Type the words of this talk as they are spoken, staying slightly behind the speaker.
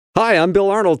Hi, I'm Bill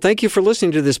Arnold. Thank you for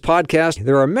listening to this podcast.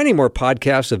 There are many more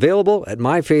podcasts available at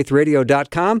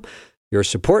myfaithradio.com. Your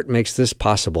support makes this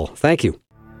possible. Thank you.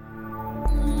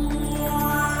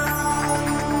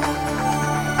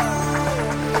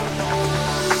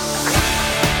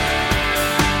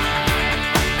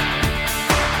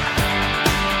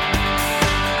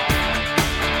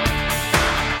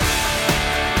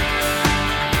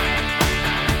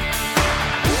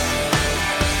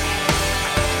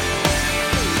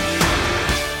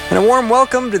 And a warm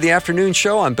welcome to the afternoon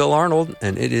show. I'm Bill Arnold,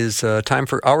 and it is time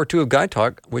for Hour 2 of Guide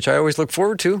Talk, which I always look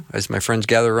forward to as my friends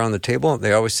gather around the table.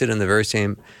 They always sit in the very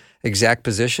same exact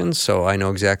positions, so I know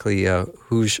exactly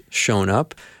who's shown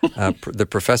up. The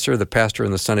professor, the pastor,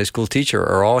 and the Sunday school teacher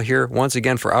are all here once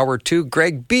again for Hour 2.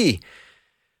 Greg B.,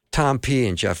 Tom P.,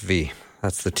 and Jeff V.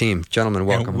 That's the team. Gentlemen,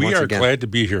 welcome once again. We are glad to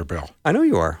be here, Bill. I know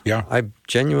you are. Yeah. I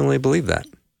genuinely believe that.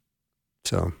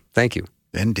 So, thank you.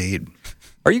 Indeed.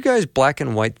 Are you guys black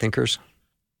and white thinkers?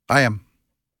 I am.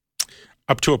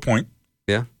 Up to a point.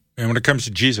 Yeah. And when it comes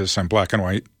to Jesus, I'm black and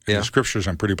white. In the scriptures,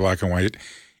 I'm pretty black and white.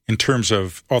 In terms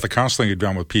of all the counseling you've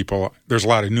done with people, there's a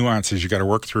lot of nuances you got to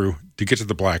work through to get to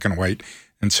the black and white.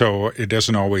 And so it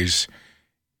doesn't always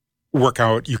work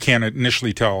out. You can't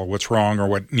initially tell what's wrong or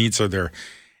what needs are there.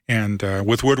 And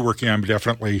with woodworking, I'm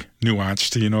definitely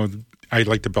nuanced. You know, I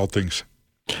like to build things.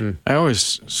 I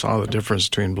always saw the difference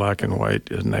between black and white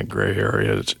in that gray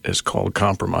area. It's called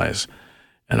compromise.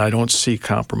 And I don't see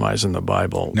compromise in the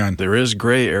Bible. None. There is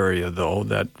gray area, though,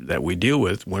 that we deal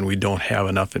with when we don't have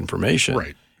enough information.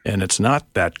 Right. And it's not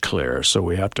that clear, so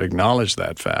we have to acknowledge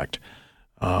that fact,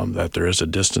 that there is a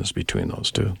distance between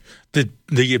those two.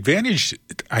 The advantage,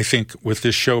 I think, with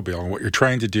this show, Bill, and what you're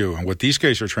trying to do, and what these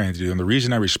guys are trying to do, and the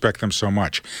reason I respect them so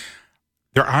much,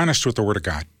 they're honest with the Word of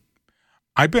God.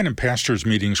 I've been in pastors'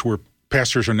 meetings where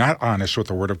pastors are not honest with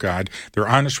the Word of God. They're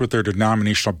honest with their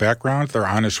denominational background. They're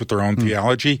honest with their own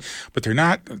theology, but they're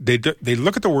not. They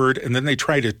look at the Word and then they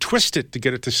try to twist it to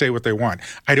get it to say what they want.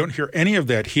 I don't hear any of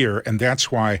that here, and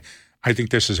that's why I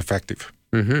think this is effective.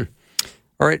 Mm-hmm.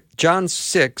 All right, John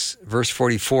 6, verse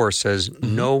 44 says,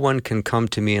 "No one can come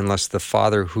to me unless the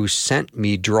Father who sent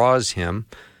me draws him,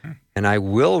 and I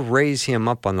will raise him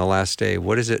up on the last day."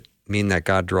 What does it mean that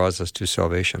God draws us to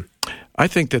salvation? I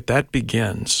think that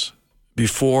begins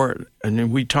before,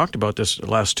 and we talked about this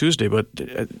last Tuesday, but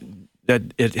that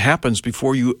it happens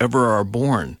before you ever are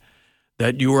born.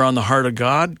 That you are on the heart of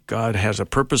God. God has a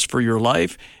purpose for your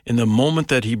life. In the moment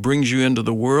that He brings you into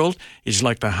the world, He's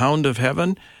like the hound of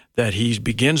heaven, that He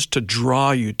begins to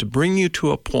draw you, to bring you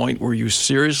to a point where you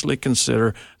seriously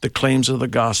consider the claims of the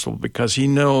gospel, because He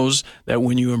knows that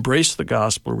when you embrace the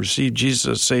gospel, receive Jesus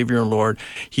as Savior and Lord,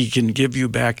 He can give you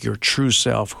back your true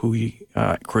self, who He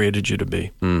created you to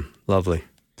be. Lovely.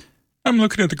 I'm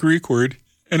looking at the Greek word,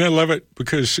 and I love it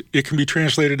because it can be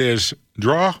translated as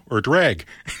draw or drag.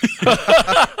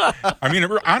 I mean,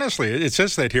 honestly, it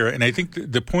says that here. And I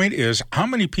think the point is, how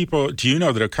many people do you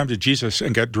know that have come to Jesus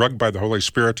and got drugged by the Holy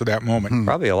Spirit to that moment?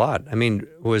 Probably a lot. I mean,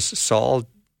 was Saul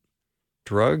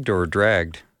drugged or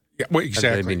dragged? Yeah, well,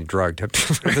 exactly. I mean, drugged.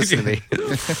 Listen to me.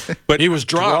 But he was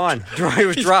dropped. He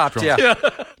was dropped, yeah.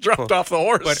 Dropped off the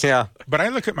horse. But I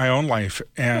look at my own life,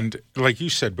 and like you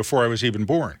said, before I was even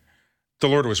born, the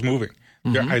Lord was moving.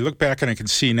 I look back and I can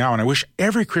see now, and I wish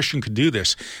every Christian could do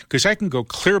this, because I can go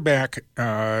clear back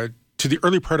to the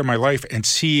early part of my life and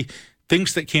see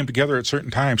things that came together at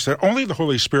certain times that only the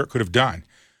Holy Spirit could have done,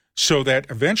 so that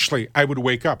eventually I would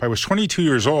wake up. I was 22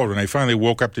 years old when I finally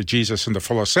woke up to Jesus in the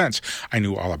fullest sense. I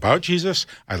knew all about Jesus.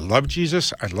 I loved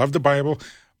Jesus. I loved the Bible,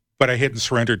 but I hadn't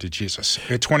surrendered to Jesus.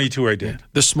 At 22, I did.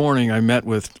 This morning, I met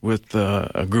with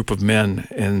a group of men,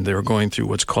 and they were going through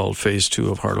what's called Phase 2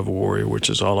 of Heart of a Warrior, which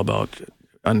is all about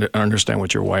understand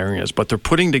what your wiring is. But they're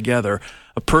putting together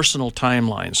a personal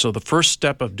timeline. So the first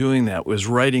step of doing that was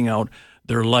writing out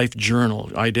their life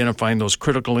journal, identifying those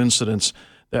critical incidents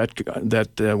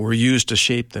that were used to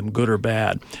shape them, good or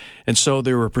bad. And so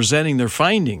they were presenting their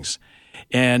findings.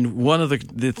 And one of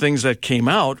the things that came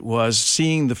out was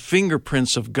seeing the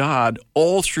fingerprints of God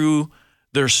all through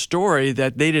their story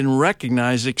that they didn't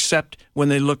recognize except when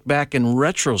they looked back in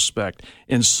retrospect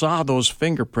and saw those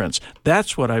fingerprints.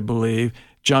 That's what I believe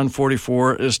John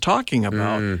 44 is talking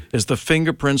about, is the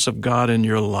fingerprints of God in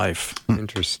your life.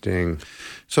 Interesting.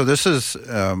 So this is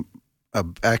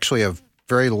actually a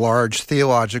very large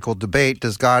theological debate.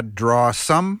 Does God draw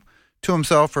some to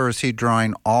himself, or is he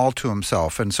drawing all to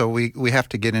himself? And so we have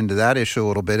to get into that issue a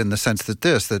little bit, in the sense that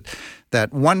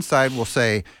that one side will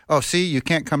say, oh, see, you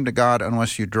can't come to God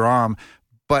unless you draw him.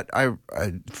 But I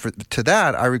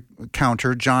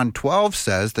counter John 12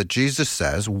 says that Jesus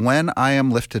says, when I am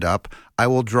lifted up, I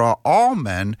will draw all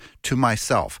men to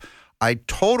myself. I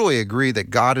totally agree that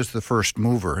God is the first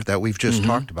mover that we've just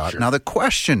talked about. Sure. Now, the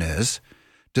question is,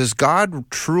 does God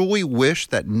truly wish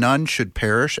that none should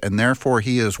perish, and therefore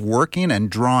he is working and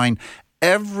drawing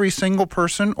every single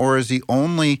person, or is he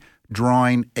only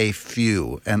drawing a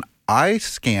few? And I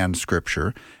scan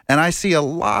Scripture, and I see a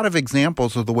lot of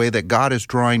examples of the way that God is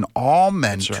drawing all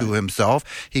men to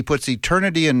himself. He puts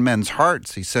eternity in men's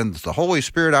hearts. He sends the Holy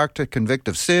Spirit out to convict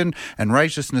of sin and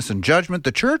righteousness and judgment.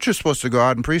 The church is supposed to go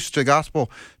out and preach the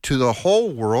gospel to the whole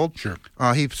world. Sure.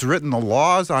 He's written the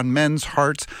laws on men's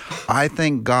hearts. I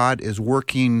think God is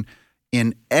working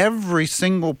in every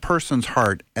single person's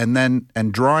heart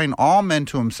and drawing all men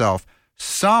to himself.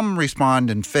 Some respond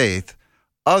in faith.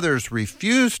 Others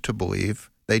refuse to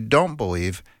believe, they don't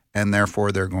believe, and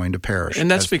therefore they're going to perish. And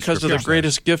that's because of the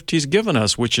greatest gift he's given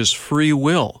us, which is free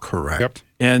will. Correct. Yep.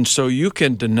 And so you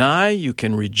can deny, you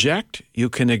can reject, you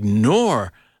can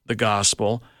ignore the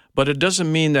gospel, but it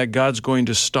doesn't mean that God's going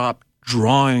to stop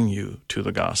drawing you to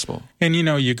the gospel. And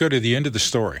you go to the end of the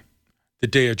story, the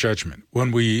day of judgment,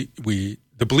 when the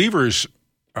believers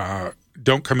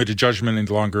don't come into judgment any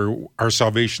longer, our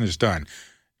salvation is done.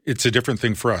 It's a different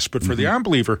thing for us. But for the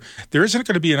unbeliever, there isn't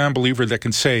going to be an unbeliever that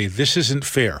can say, this isn't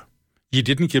fair. You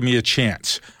didn't give me a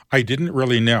chance. I didn't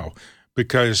really know.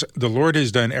 Because the Lord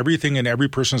has done everything in every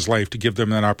person's life to give them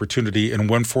that opportunity in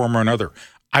one form or another.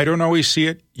 I don't always see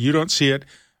it. You don't see it.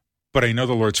 But I know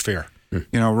the Lord's fair.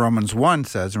 Romans 1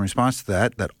 says in response to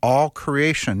that all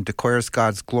creation declares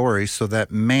God's glory so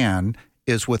that man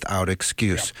is without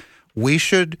excuse. Yeah. We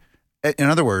should, in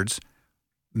other words,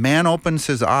 man opens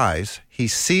his eyes, he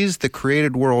sees the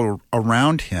created world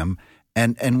around him,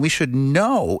 and we should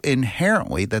know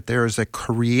inherently that there is a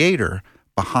creator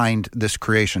behind this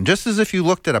creation. Just as if you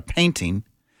looked at a painting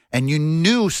and you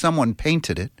knew someone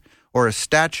painted it, or a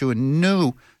statue and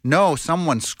know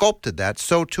someone sculpted that,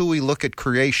 so too we look at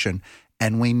creation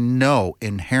and we know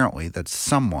inherently that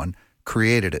someone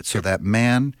created it, so that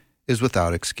man is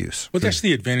without excuse. Well, that's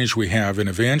the advantage we have in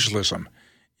evangelism.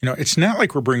 It's not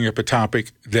like we're bringing up a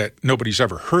topic that nobody's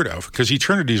ever heard of, because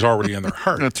eternity is already in their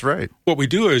heart. That's right. What we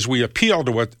do is we appeal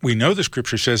to what we know the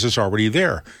Scripture says is already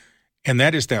there, and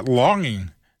that is that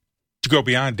longing to go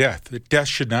beyond death, that death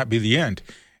should not be the end.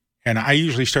 And I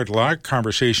usually start a lot of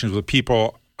conversations with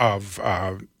people of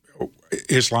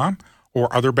Islam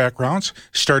or other backgrounds,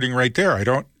 starting right there. I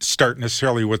don't start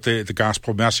necessarily with the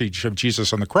gospel message of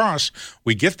Jesus on the cross.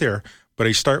 We get there, but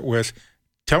I start with,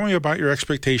 tell me about your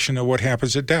expectation of what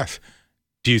happens at death.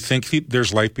 Do you think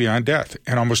there's life beyond death?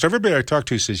 And almost everybody I talk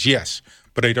to says yes,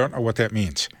 but I don't know what that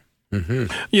means.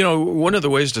 Mm-hmm. One of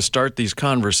the ways to start these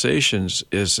conversations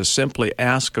is to simply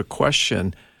ask a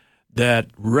question that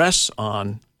rests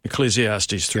on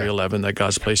Ecclesiastes 3:11, that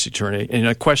God's placed eternity. And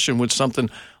a question with something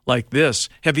like this: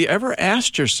 have you ever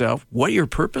asked yourself what your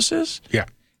purpose is? Yeah.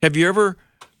 Have you ever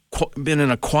been in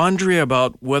a quandary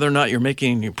about whether or not you're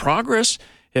making any progress?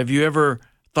 Have you ever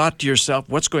thought to yourself,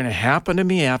 what's going to happen to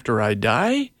me after I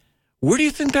die? Where do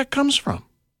you think that comes from?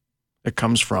 It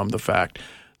comes from the fact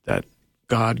that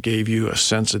God gave you a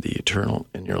sense of the eternal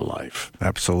in your life.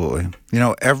 Absolutely.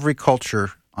 Every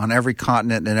culture on every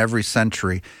continent in every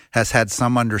century has had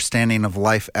some understanding of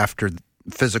life after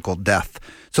physical death.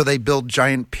 So they build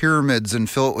giant pyramids and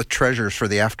fill it with treasures for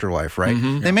the afterlife, right?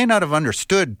 Mm-hmm. They may not have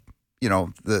understood,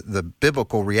 the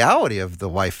biblical reality of the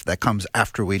life that comes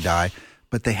after we die,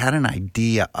 but they had an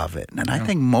idea of it. And I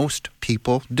think most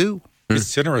people do.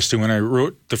 It's interesting. When I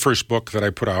wrote the first book that I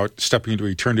put out, Stepping into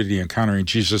Eternity, Encountering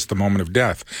Jesus, the Moment of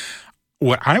Death,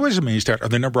 what I was amazed at are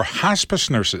the number of hospice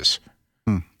nurses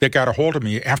that got a hold of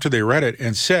me after they read it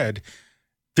and said,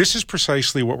 this is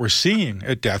precisely what we're seeing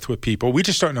at death with people. We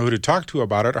just don't know who to talk to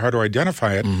about it or how to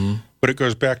identify it. Mm-hmm. But it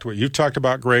goes back to what you've talked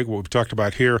about, Greg, what we've talked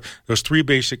about here, those three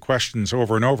basic questions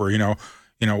over and over,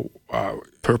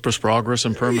 purpose, progress,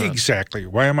 and permanence. Exactly.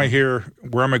 Why am I here?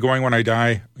 Where am I going when I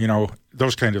die?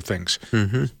 Those kind of things.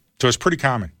 Mm-hmm. So it's pretty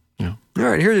common. Yeah. All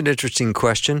right, here's an interesting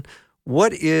question.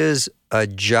 What is a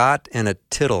jot and a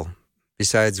tittle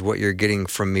besides what you're getting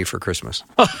from me for Christmas?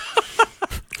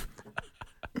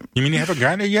 You mean you haven't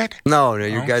gotten it yet? No,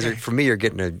 you guys are, for me, you're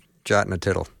getting a jot and a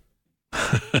tittle.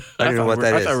 I don't know what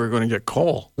that is. I thought we were going to get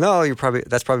coal. No,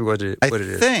 that's probably what it is.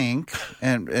 I think,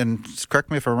 and correct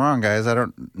me if I'm wrong, guys, I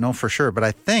don't know for sure, but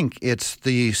I think it's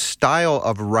the style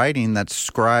of writing that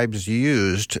scribes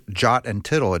used, jot and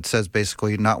tittle. It says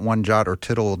basically not one jot or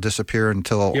tittle will disappear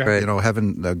until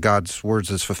heaven, God's words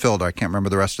is fulfilled. I can't remember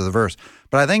the rest of the verse.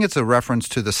 But I think it's a reference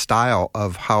to the style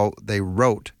of how they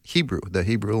wrote Hebrew, the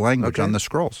Hebrew language on the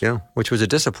scrolls. Yeah, which was a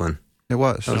discipline. It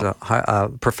was. It was a high,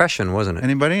 profession, wasn't it?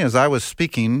 Anybody? As I was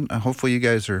speaking, hopefully you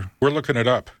guys are... We're looking it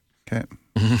up. Okay.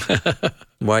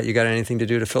 What, you got anything to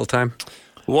do to fill time?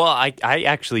 Well, I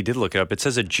actually did look it up. It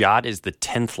says a jot is the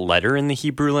 10th letter in the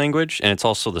Hebrew language, and it's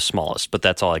also the smallest, but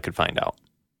that's all I could find out.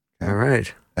 All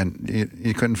right. And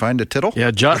you couldn't find a tittle?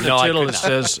 Yeah, jot and tittle, it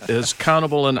says, is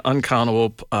countable and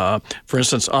uncountable. For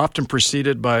instance, often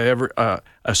preceded by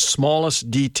a smallest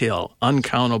detail,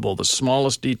 uncountable, the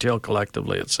smallest detail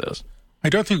collectively, it says. I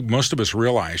don't think most of us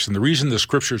realize, and the reason the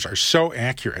scriptures are so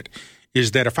accurate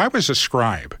is that if I was a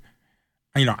scribe,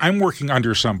 I'm working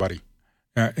under somebody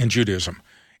in Judaism,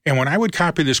 and when I would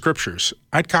copy the scriptures,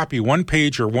 I'd copy one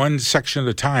page or one section at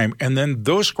a time, and then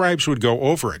those scribes would go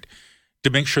over it to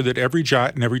make sure that every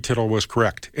jot and every tittle was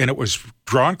correct, and it was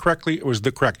drawn correctly, it was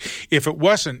the correct. If it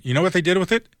wasn't, you know what they did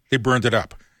with it? They burned it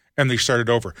up. And they started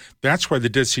over. That's why the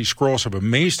Dead Sea Scrolls have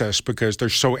amazed us, because they're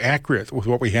so accurate with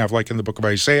what we have, like in the book of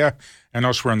Isaiah and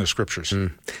elsewhere in the scriptures.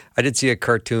 I did see a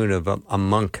cartoon of a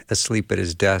monk asleep at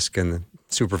his desk, and the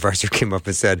supervisor came up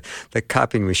and said, the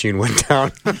copying machine went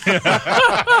down.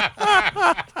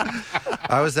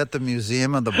 I was at the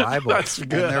Museum of the Bible. That's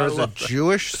good. And there was a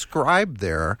Jewish scribe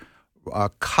there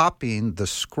copying the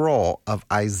scroll of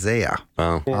Isaiah.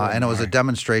 Wow. And it was a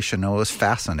demonstration. It was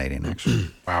fascinating,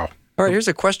 actually. Wow. All right, here's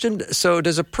a question. So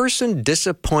does a person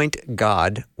disappoint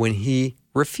God when he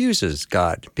refuses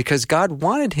God? Because God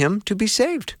wanted him to be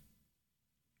saved.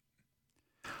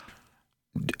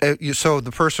 So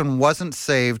the person wasn't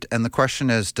saved, and the question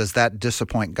is, does that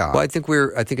disappoint God? Well, I think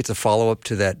it's a follow-up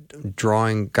to that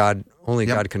drawing God. Only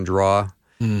God can draw.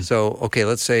 So, okay,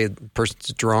 let's say the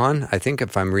person's drawn. I think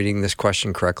if I'm reading this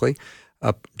question correctly,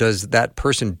 does that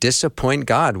person disappoint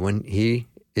God when he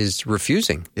is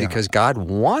refusing? Because God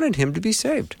wanted him to be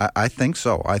saved. I think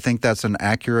so. I think that's an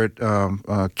accurate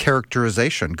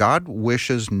characterization. God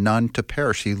wishes none to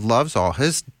perish. He loves all.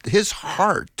 His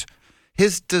heart,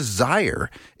 his desire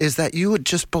is that you would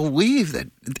just believe that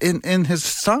in his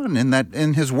Son,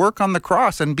 in his work on the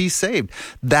cross, and be saved.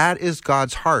 That is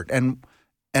God's heart.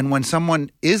 And when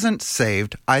someone isn't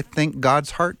saved, I think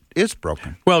God's heart is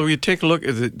broken. Well, we take a look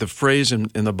at the phrase in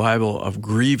the Bible of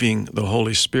grieving the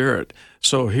Holy Spirit.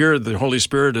 So here the Holy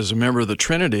Spirit is a member of the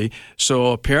Trinity,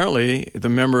 so apparently the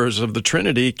members of the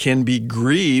Trinity can be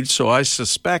grieved. So I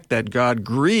suspect that God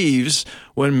grieves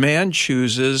when man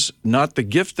chooses not the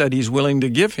gift that he's willing to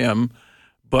give him,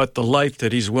 but the life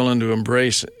that he's willing to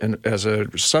embrace as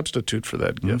a substitute for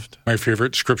that gift. My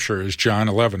favorite scripture is John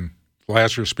 11,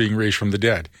 Lazarus being raised from the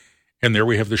dead. And there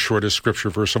we have the shortest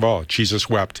scripture verse of all. Jesus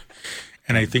wept.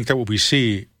 And I think that what we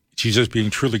see, Jesus being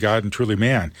truly God and truly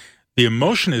man, the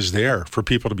emotion is there for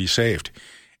people to be saved.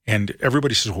 And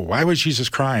everybody says, well, why was Jesus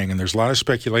crying? And there's a lot of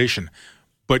speculation.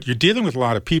 But you're dealing with a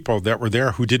lot of people that were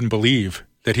there who didn't believe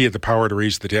that he had the power to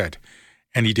raise the dead.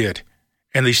 And he did.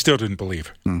 And they still didn't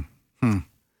believe. All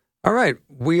right.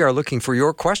 We are looking for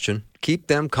your question. Keep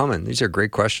them coming. These are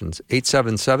great questions.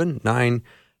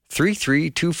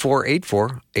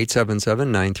 877-933-2484.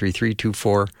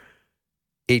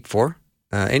 877-933-2484.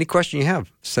 Any question you have,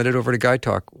 send it over to Guy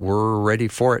Talk. We're ready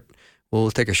for it.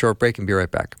 We'll take a short break and be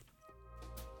right back.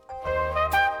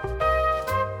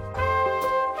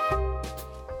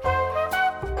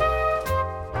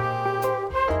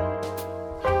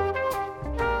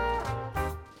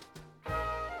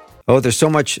 Oh, there's so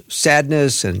much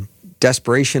sadness and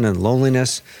desperation and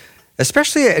loneliness,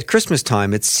 especially at Christmas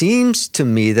time. It seems to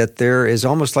me that there is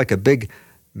almost like a big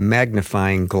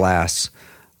magnifying glass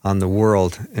on the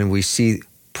world, and we see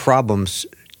problems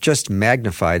just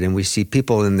magnified, and we see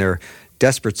people in their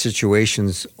desperate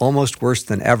situations almost worse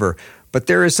than ever. But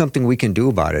there is something we can do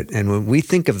about it. And when we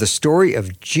think of the story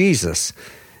of Jesus,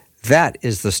 that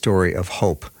is the story of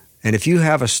hope. And if you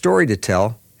have a story to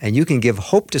tell, and you can give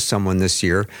hope to someone this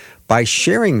year by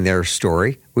sharing their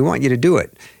story, we want you to do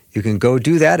it. You can go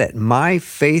do that at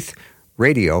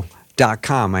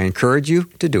myfaithradio.com. I encourage you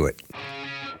to do it.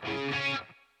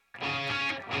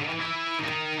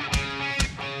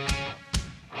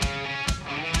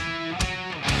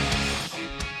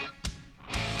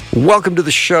 Welcome to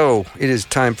the show. It is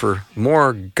time for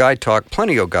more Guy Talk,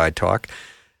 plenty of Guy Talk.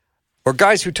 Or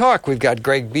Guys Who Talk. We've got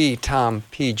Greg B., Tom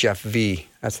P., Jeff V.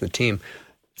 That's the team.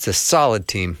 It's a solid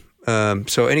team.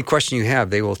 So any question you have,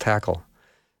 they will tackle.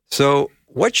 So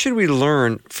what should we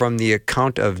learn from the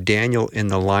account of Daniel in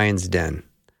the lion's den,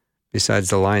 besides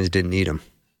the lions didn't eat him?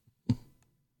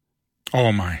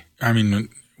 Oh, my. I mean,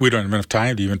 we don't have enough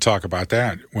time to even talk about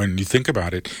that. When you think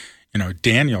about it,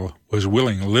 Daniel was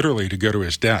willing literally to go to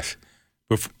his death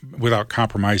without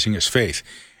compromising his faith.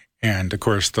 And, of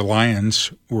course, the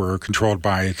lions were controlled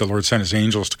by, the Lord sent his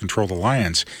angels to control the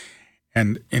lions.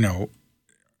 And,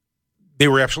 they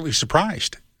were absolutely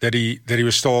surprised that he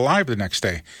was still alive the next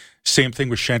day. Same thing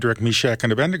with Shadrach, Meshach,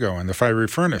 and Abednego in the fiery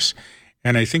furnace.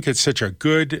 And I think it's such a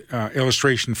good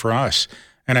illustration for us.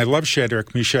 And I love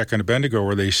Shadrach, Meshach, and Abednego,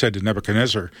 where they said to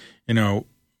Nebuchadnezzar,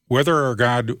 whether our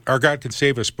God can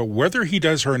save us, but whether he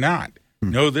does or not,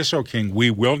 know this, O king,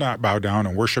 we will not bow down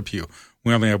and worship you.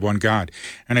 We only have one God.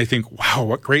 And I think, wow,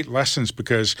 what great lessons,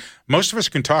 because most of us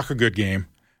can talk a good game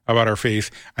about our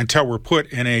faith until we're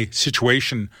put in a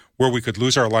situation where we could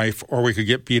lose our life, or we could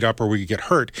get beat up, or we could get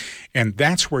hurt. And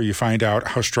that's where you find out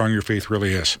how strong your faith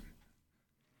really is.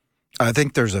 I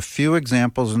think there's a few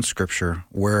examples in Scripture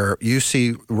where you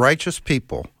see righteous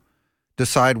people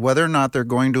decide whether or not they're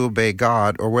going to obey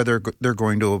God or whether they're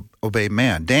going to obey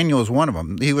man. Daniel is one of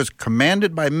them. He was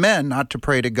commanded by men not to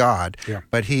pray to God,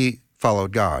 but he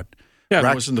followed God. Yeah,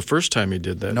 it wasn't the first time he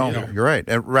did that. No, you're right.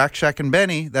 At Rakshak and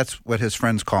Benny, that's what his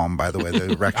friends call him, by the way,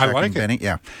 the Rakshak and Benny.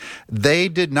 Yeah. They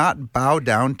did not bow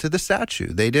down to the statue.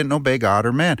 They didn't obey God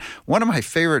or man. One of my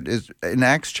favorite is in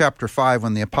Acts chapter 5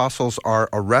 when the apostles are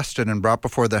arrested and brought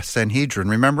before the Sanhedrin.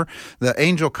 Remember? The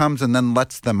angel comes and then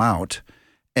lets them out.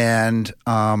 And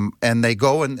they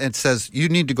go and it says, you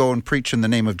need to go and preach in the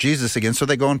name of Jesus again. So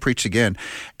they go and preach again.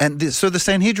 And so the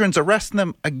Sanhedrins arrest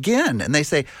them again. And they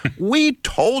say, we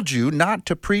told you not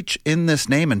to preach in this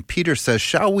name. And Peter says,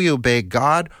 shall we obey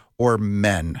God or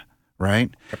men?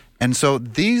 Right? And so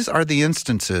these are the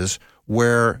instances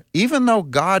where even though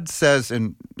God says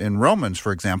in Romans,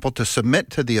 for example, to submit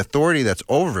to the authority that's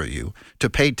over you, to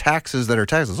pay taxes that are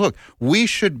taxes. Look, we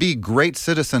should be great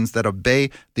citizens that obey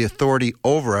the authority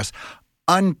over us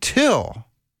until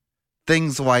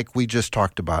things like we just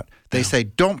talked about. They say,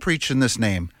 don't preach in this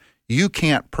name. You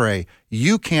can't pray.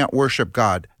 You can't worship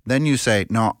God. Then you say,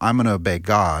 no, I'm going to obey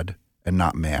God and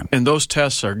not man. And those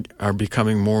tests are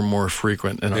becoming more and more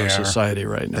frequent in our society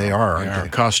right now. They are. It can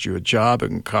cost you a job. It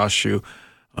can cost you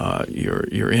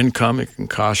your income. It can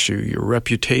cost you your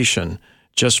reputation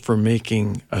just for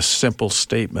making a simple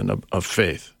statement of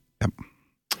faith. Yep.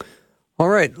 All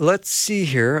right, let's see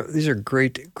here. These are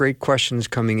great questions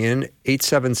coming in.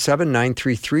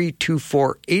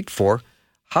 877-933-2484.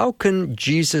 How can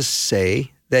Jesus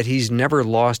say that he's never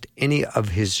lost any of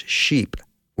his sheep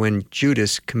when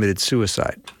Judas committed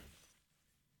suicide?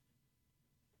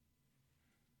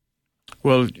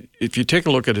 Well, if you take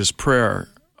a look at his prayer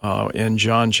in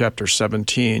John chapter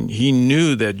 17, he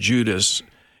knew that Judas,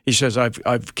 he says,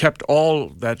 I've kept all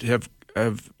that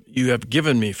you have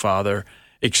given me, Father,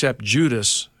 except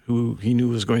Judas, who he knew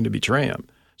was going to betray him.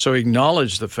 So he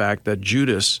acknowledged the fact that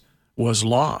Judas was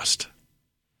lost.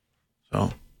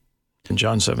 So, in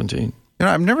John 17.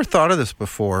 I've never thought of this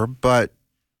before, but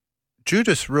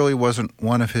Judas really wasn't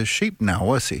one of his sheep now,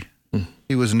 was he?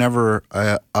 He was never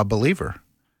a believer.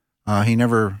 He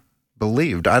never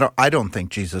believed. I don't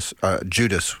think Judas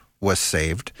was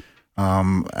saved.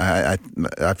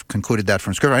 I've concluded that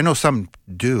from Scripture. I know some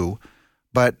do,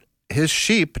 but his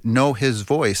sheep know his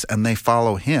voice and they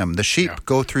follow him. The sheep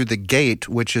go through the gate,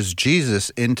 which is Jesus,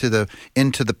 into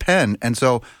the pen. And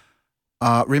so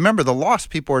remember, the lost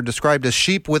people are described as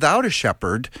sheep without a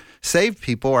shepherd. Saved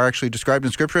people are actually described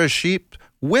in Scripture as sheep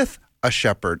with a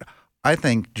shepherd. I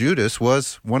think Judas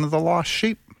was one of the lost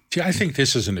sheep. See, I think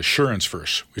this is an assurance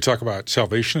verse. We talk about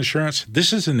salvation assurance.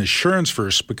 This is an assurance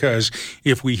verse because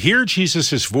if we hear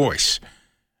Jesus' voice,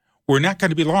 we're not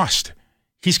going to be lost.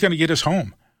 He's going to get us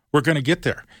home. We're going to get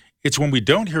there. It's when we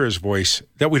don't hear his voice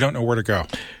that we don't know where to go.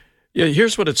 Yeah,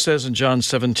 here's what it says in John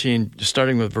 17,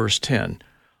 starting with verse 10.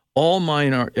 All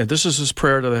mine are, and this is his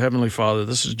prayer to the Heavenly Father.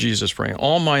 This is Jesus praying.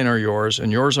 All mine are yours, and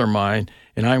yours are mine,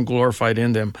 and I am glorified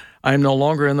in them. I am no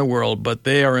longer in the world, but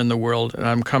they are in the world, and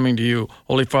I'm coming to you.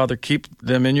 Holy Father, keep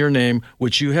them in your name,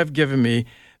 which you have given me.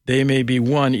 They may be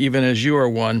one, even as you are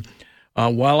one.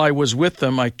 While I was with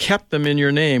them, I kept them in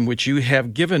your name, which you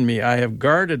have given me. I have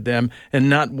guarded them, and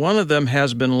not one of them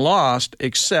has been lost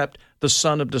except the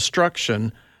son of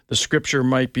destruction. The Scripture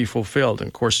might be fulfilled. And,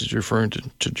 of course, he's referring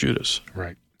to Judas.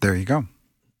 Right. There you go.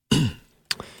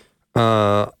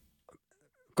 I'm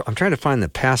trying to find the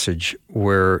passage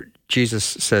where Jesus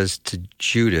says to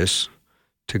Judas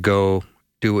to go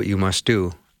do what you must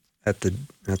do at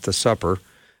the supper.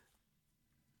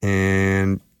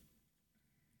 And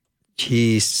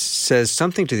he says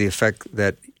something to the effect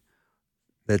that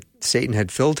Satan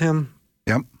had filled him.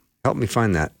 Yep. Help me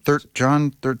find that.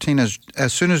 John 13,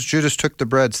 as soon as Judas took the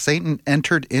bread, Satan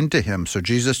entered into him. So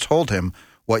Jesus told him,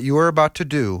 what you are about to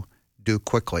do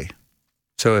quickly.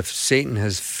 So if Satan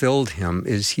has filled him,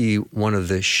 is he one of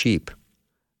the sheep?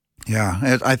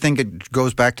 Yeah, I think it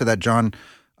goes back to that John,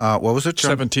 what was it?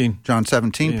 17. John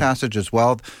 17 passage as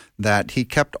well, that he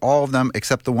kept all of them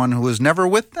except the one who was never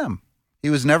with them. He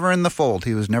was never in the fold.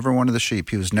 He was never one of the sheep.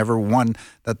 He was never one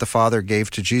that the Father gave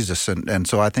to Jesus. And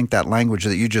so I think that language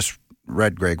that you just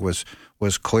read, Greg, was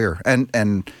clear.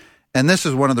 And this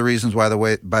is one of the reasons why,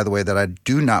 by the way, that I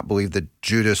do not believe that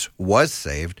Judas was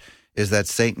saved, is that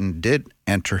Satan did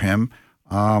enter him.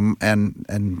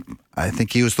 And I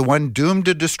think he was the one doomed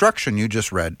to destruction you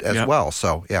just read as well.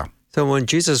 So, yeah. So when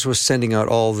Jesus was sending out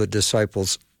all the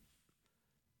disciples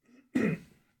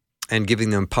and giving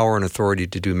them power and authority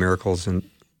to do miracles and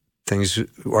things,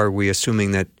 are we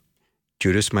assuming that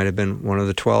Judas might have been one of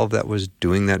the 12 that was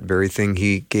doing that very thing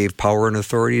he gave power and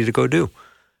authority to go do?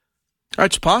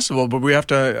 It's possible, but we have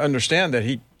to understand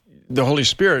that the Holy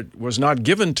Spirit was not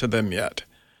given to them yet.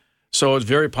 So it's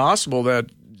very possible that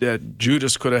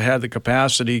Judas could have had the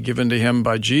capacity given to him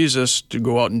by Jesus to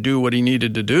go out and do what he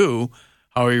needed to do.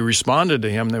 How he responded to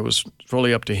him, that was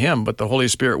fully up to him, but the Holy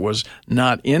Spirit was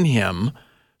not in him.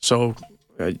 So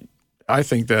I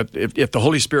think that if the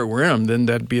Holy Spirit were in him, then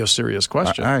that'd be a serious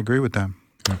question. I agree with that.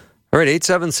 All right,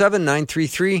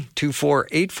 877-933-2484.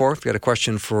 If you've got a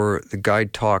question for the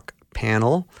Guide Talk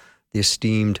panel, the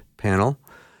esteemed panel,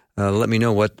 let me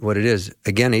know what it is.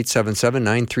 Again,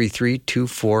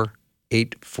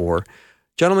 877-933-2484.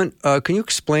 Gentlemen, can you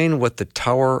explain what the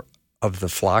Tower of the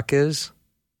Flock is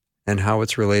and how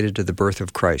it's related to the birth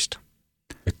of Christ?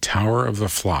 The Tower of the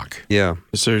Flock. Yeah.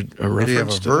 Is there a reference? Do you have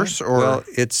a verse? Or? Well,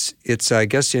 it's I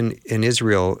guess in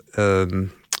Israel,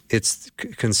 it's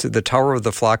considered the Tower of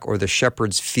the Flock or the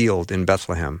Shepherd's Field in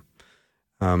Bethlehem.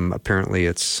 Apparently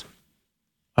it's...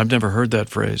 I've never heard that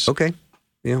phrase. Okay.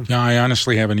 Yeah. No, I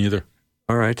honestly haven't either.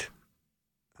 All right.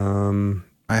 I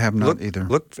have not either.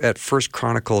 Look at 1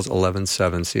 Chronicles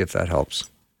 11:7, see if that helps.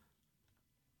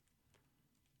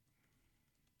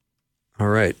 All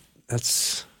right.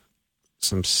 That's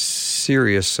some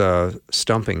serious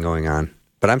stumping going on.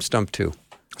 But I'm stumped too.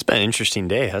 It's been an interesting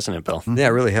day, hasn't it, Bill? Yeah,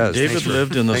 it really has. David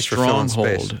lived in the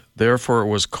stronghold. Therefore, it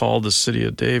was called the city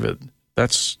of David.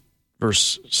 That's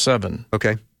verse 7.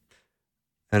 Okay.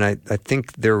 And I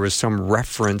think there was some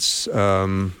reference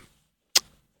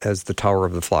as the Tower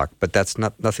of the Flock, but that's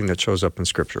nothing that shows up in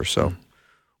Scripture. So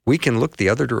we can look the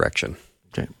other direction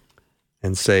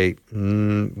and say,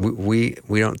 we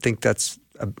don't think that's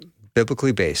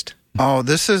biblically based. Oh,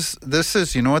 this is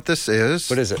you know what this is?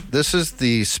 What is it? This is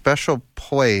the special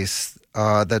place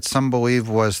that some believe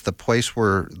was the place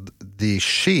where the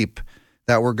sheep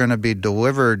that were going to be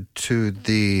delivered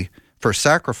for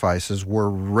sacrifices were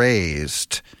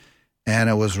raised. And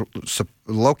it was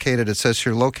located, it says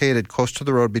here, located close to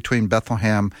the road between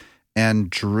Bethlehem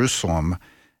and Jerusalem.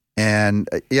 And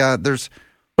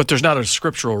But there's not a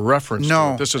scriptural reference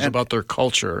to it. This is about their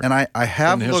culture. And I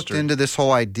have looked history. into this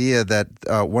whole idea that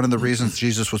one of the reasons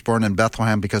Jesus was born in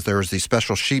Bethlehem because there was these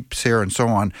special sheep here and so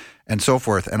on and so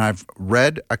forth. And I've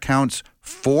read accounts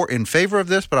in favor of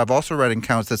this, but I've also read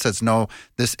accounts that says, no,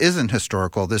 this isn't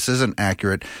historical. This isn't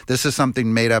accurate. This is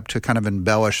something made up to kind of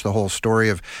embellish the whole story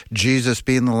of Jesus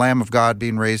being the Lamb of God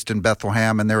being raised in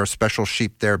Bethlehem, and there are special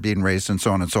sheep there being raised and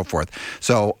so on and so forth.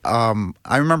 So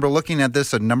I remember looking at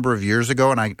this a number of years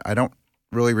ago, and I don't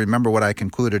really remember what I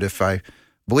concluded, if I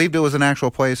believed it was an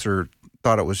actual place or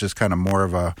thought it was just kind of more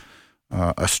of a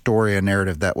story, a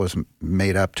narrative that was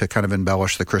made up to kind of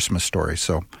embellish the Christmas story.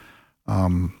 So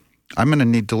I'm going to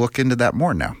need to look into that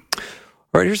more now.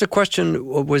 All right, here's a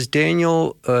question. Was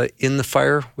Daniel in the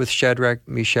fire with Shadrach,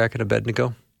 Meshach, and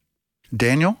Abednego?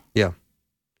 Daniel? Yeah.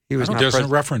 He was It doesn't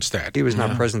reference that. He was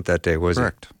not present that day, was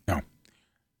Correct.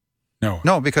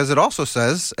 No, because it also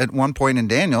says at one point in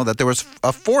Daniel that there was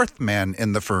a fourth man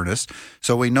in the furnace.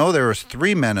 So we know there was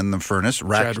 3 men in the furnace.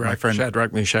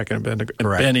 Shadrach, Meshach, and Abednego. And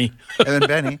Correct. Benny. And then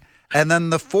Benny. And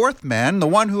then the fourth man, the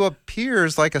one who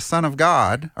appears like a son of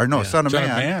God, son of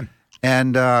man.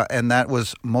 And that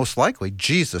was most likely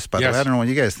Jesus, by the way. I don't know what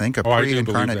you guys think,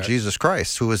 pre-incarnate Jesus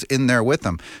Christ, who was in there with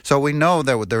them. So we know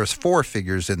that there was 4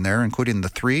 figures in there, including the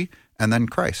 3, and then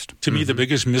Christ. To me, the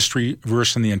biggest mystery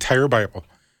verse in the entire Bible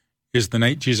is the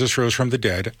night Jesus rose from the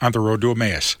dead on the road to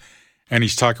Emmaus. And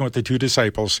he's talking with the 2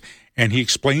 disciples, and he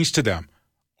explains to them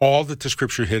all that the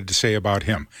Scripture had to say about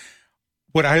him.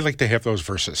 Would I like to have those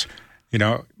verses?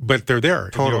 But they're there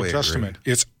in the Old Testament.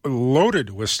 It's loaded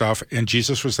with stuff, and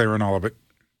Jesus was there in all of it.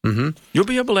 You'll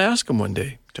be able to ask him one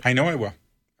day. I know I will.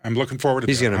 I'm looking forward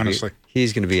to that, honestly.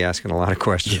 He's going to be asking a lot of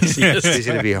questions. He's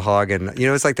going to be hogging.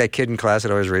 It's like that kid in class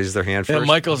that always raises their hand first. And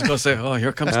Michael's going to say, oh,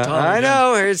 here comes Tom. I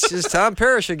know. It's just Tom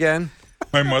Parrish again.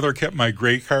 My mother kept my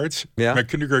grade cards. Yeah. My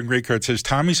kindergarten grade card says,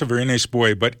 Tommy's a very nice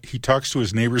boy, but he talks to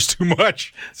his neighbors too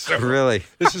much. So really?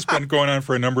 This has been going on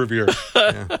for a number of years.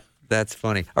 Yeah, that's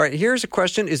funny. All right, here's a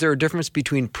question. Is there a difference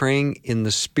between praying in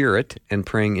the Spirit and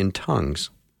praying in tongues?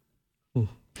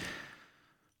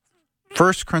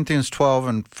 1 Corinthians 12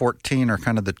 and 14 are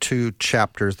kind of the two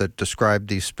chapters that describe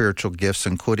these spiritual gifts,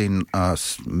 including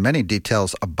many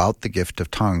details about the gift of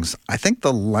tongues. I think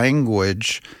the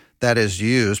language that is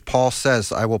used, Paul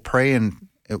says, I will pray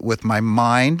with my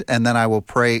mind, and then I will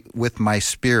pray with my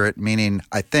spirit, meaning,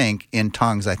 I think, in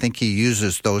tongues. I think he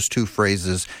uses those two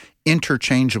phrases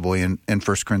interchangeably in 1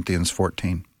 Corinthians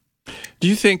 14. Do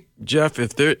you think, Jeff,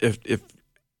 if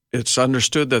it's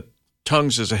understood that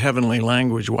tongues is a heavenly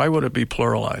language, why would it be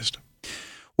pluralized?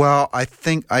 Well, I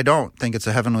don't think it's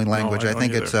a heavenly language. No, I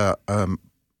think it's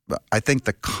I think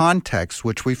the context,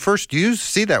 which we first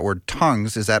see that word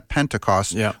tongues, is at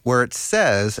Pentecost, where it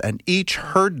says, and each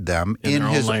heard them in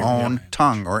his own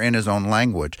tongue or in his own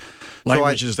language.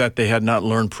 Languages that they had not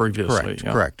learned previously.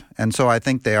 Correct. And so I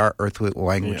think they are earthly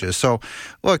languages. Yeah. So,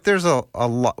 look, there's a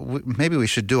lot. Maybe we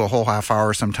should do a whole half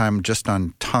hour sometime just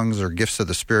on tongues or gifts of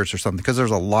the spirits or something, because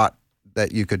there's a lot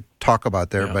that you could talk about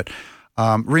there. Yeah. But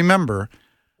remember,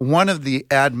 one of the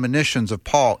admonitions of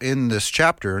Paul in this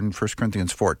chapter, in 1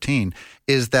 Corinthians 14,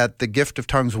 is that the gift of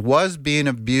tongues was being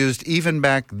abused even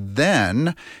back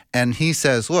then. And he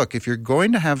says, look, if you're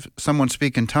going to have someone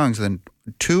speak in tongues, then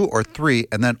 2 or 3,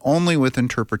 and then only with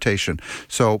interpretation.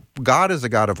 So God is a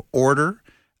God of order.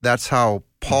 That's how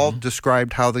Paul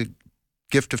described how the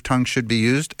gift of tongues should be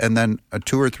used, and then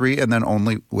 2 or 3, and then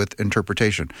only with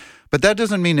interpretation. But that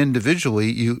doesn't mean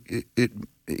individually.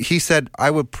 He said,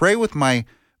 I would pray with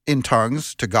in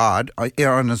tongues to God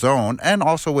on his own, and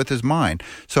also with his mind.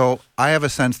 So I have a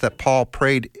sense that Paul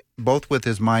prayed both with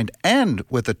his mind and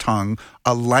with a tongue,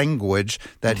 a language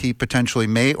that he potentially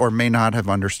may or may not have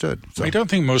understood. So. I don't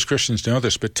think most Christians know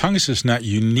this, but tongues is not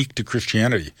unique to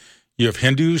Christianity. You have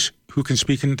Hindus who can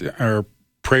speak or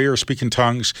pray or speak in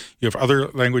tongues. You have other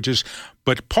languages.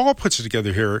 But Paul puts it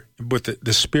together here with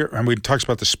the Spirit. I mean, he talks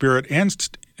about the Spirit and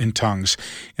in tongues.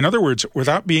 In other words,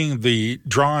 without being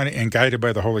drawn and guided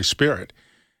by the Holy Spirit,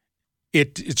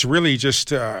 it's really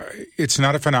just, it's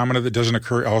not a phenomenon that doesn't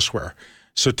occur elsewhere.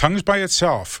 So tongues by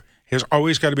itself has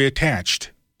always got to be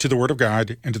attached to the Word of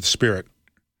God and to the Spirit.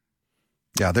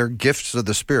 Yeah, they're gifts of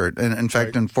the Spirit. And in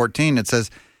fact, in 14, it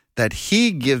says that he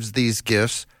gives these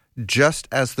gifts just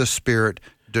as the Spirit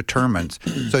determines.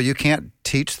 So you can't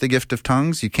teach the gift of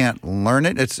tongues. You can't learn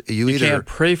it. You can't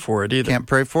pray for it either. Can't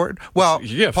pray for it. Well,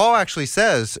 Paul actually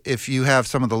says if you have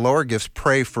some of the lower gifts,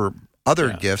 pray for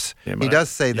other gifts. Yeah, he does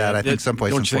say that, I think,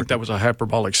 someplace. Don't you think that was a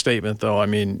hyperbolic statement, though? I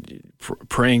mean,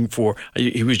 praying for,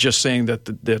 he was just saying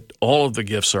that all of the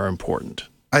gifts are important.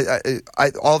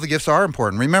 All the gifts are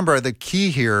important. Remember, the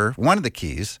key here, one of the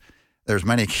keys, there's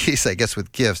many keys, I guess,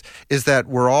 with gifts, is that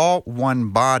we're all one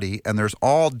body, and there's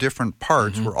all different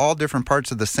parts. We're all different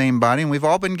parts of the same body, and we've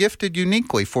all been gifted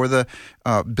uniquely for the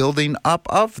building up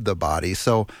of the body.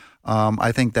 So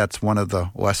I think that's one of the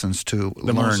lessons to learn.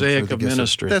 The mosaic of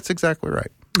ministry. That's exactly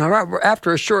right. All right,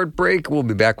 after a short break, we'll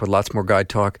be back with lots more Guide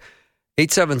Talk.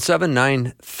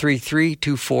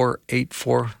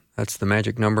 877-933-2484. That's the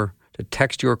magic number to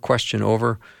text your question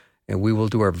over, and we will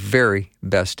do our very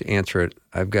best to answer it.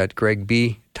 I've got Greg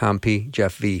B., Tom P.,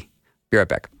 Jeff V. Be right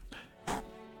back.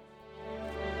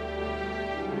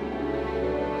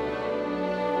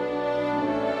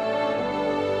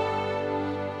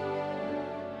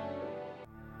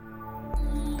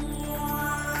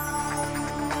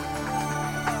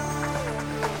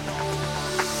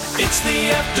 It's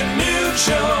the afternoon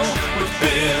show with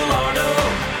Bill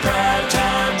Arnold. Prime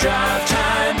time, drive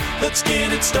time. Let's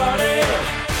get it started.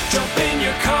 Jump in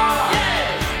your car.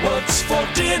 Yeah. What's for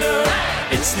dinner?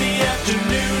 Hey. It's the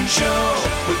afternoon show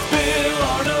with Bill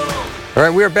Arnold. All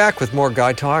right, we are back with more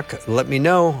Guide Talk. Let me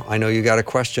know. I know you got a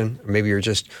question. Maybe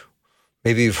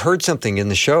you've heard something in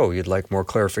the show you'd like more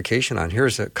clarification on.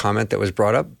 Here's a comment that was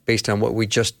brought up based on what we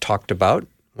just talked about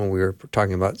when we were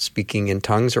talking about speaking in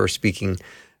tongues or speaking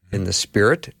in the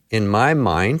Spirit. In my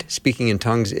mind, speaking in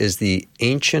tongues is the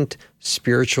ancient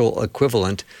spiritual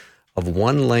equivalent of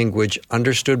one language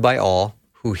understood by all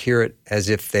who hear it as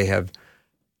if they have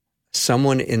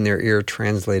someone in their ear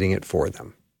translating it for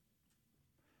them.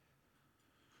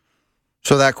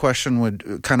 So that question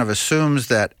would kind of assumes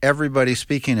that everybody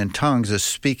speaking in tongues is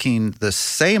speaking the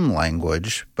same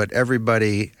language, but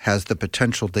everybody has the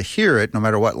potential to hear it, no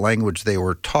matter what language they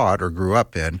were taught or grew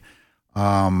up in,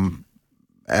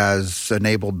 as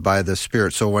enabled by the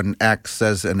Spirit. So when Acts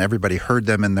says, and everybody heard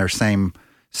them in their same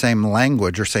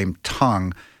language or same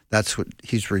tongue, that's what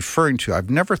he's referring to. I've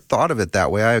never thought of it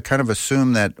that way. I kind of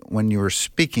assume that when you were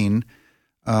speaking,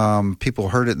 people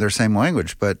heard it in their same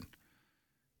language, but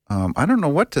I don't know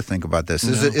what to think about this.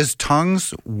 Is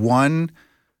tongues one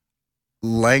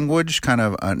language, kind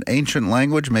of an ancient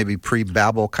language, maybe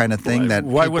pre-Babel kind of thing that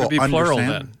why would it be understand? plural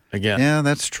then? Again, yeah,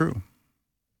 that's true.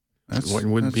 It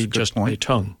wouldn't be just a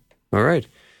tongue. All right.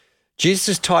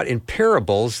 Jesus taught in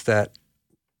parables that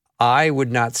eye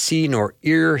would not see nor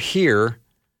ear hear,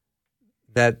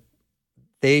 that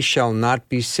they shall not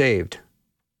be saved.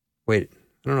 Wait, I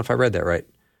don't know if I read that right.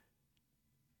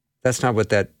 That's not what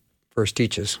that verse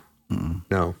teaches. Mm.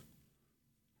 No.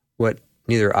 What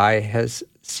neither eye has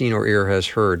seen or ear has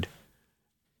heard.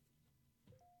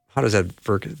 How does that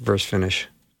verse finish?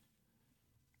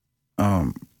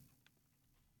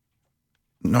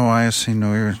 No eye has seen,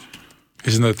 no ear.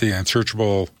 Isn't that the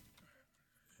unsearchable,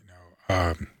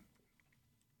 The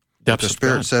Depths of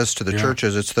Spirit God. says to the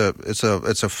churches, it's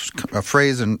a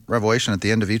phrase in Revelation at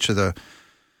the end of each of the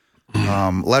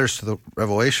letters to the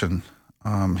Revelation.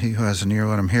 He who has an ear,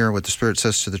 let him hear what the Spirit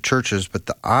says to the churches. But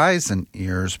the eyes and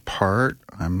ears part,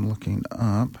 I'm looking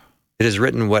up. It is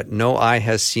written, what no eye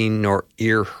has seen, nor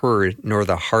ear heard, nor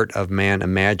the heart of man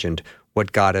imagined,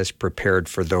 what God has prepared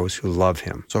for those who love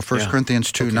him. So 1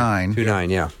 Corinthians 2:9. 2:9,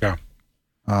 yeah.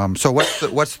 Yeah. So what's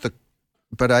the?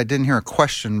 But I didn't hear a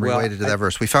question related to that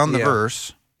verse. We found the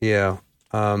verse. Yeah.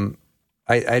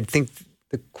 I think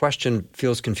the question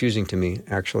feels confusing to me,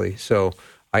 actually. So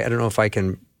I don't know if I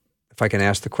can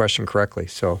ask the question correctly.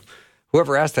 So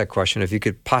whoever asked that question, if you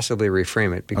could possibly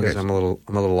reframe it, because I'm a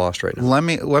little lost right now.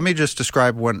 Let me just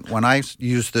describe when I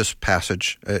use this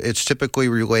passage. It's typically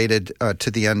related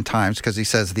to the end times, because he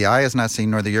says, "The eye has not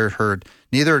seen, nor the ear heard,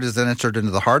 neither it has entered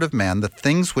into the heart of man, the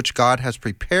things which God has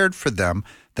prepared for them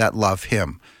that love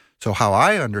Him." So how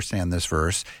I understand this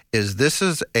verse is this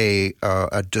is a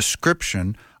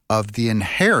description of the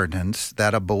inheritance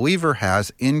that a believer has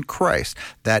in Christ,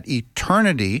 that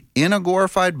eternity in a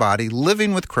glorified body,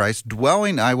 living with Christ,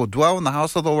 I will dwell in the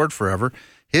house of the Lord forever,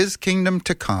 His kingdom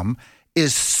to come,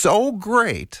 is so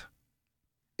great,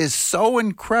 is so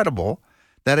incredible,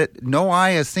 that no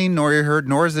eye has seen, nor ear heard,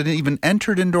 nor has it even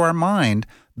entered into our mind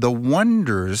the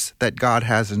wonders that God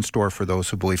has in store for those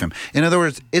who believe Him. In other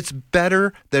words, it's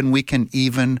better than we can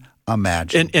even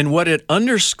imagine. And what it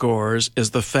underscores is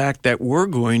the fact that we're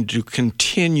going to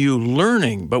continue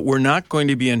learning, but we're not going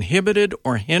to be inhibited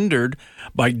or hindered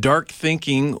by dark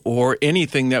thinking or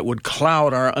anything that would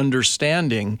cloud our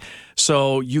understanding.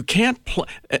 So you can't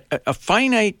a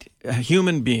finite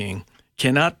human being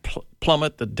cannot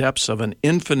plummet the depths of an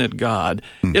infinite God.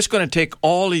 It's going to take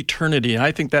all eternity. And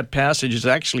I think that passage is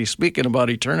actually speaking about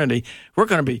eternity. We're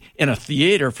going to be in a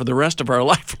theater for the rest of our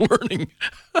life learning.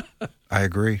 I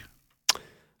agree.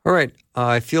 All right.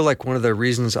 I feel like one of the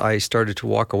reasons I started to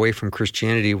walk away from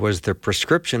Christianity was the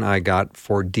prescription I got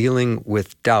for dealing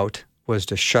with doubt was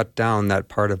to shut down that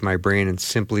part of my brain and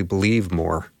simply believe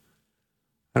more.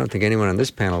 I don't think anyone on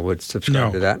this panel would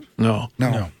subscribe to that. No.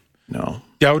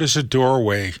 Doubt is a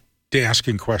doorway to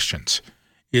asking questions.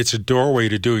 It's a doorway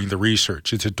to doing the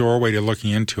research. It's a doorway to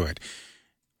looking into it.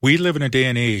 We live in a day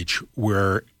and age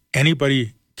where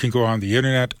anybody can go on the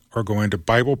internet or go into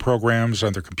Bible programs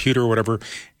on their computer or whatever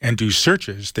and do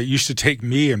searches that used to take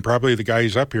me and probably the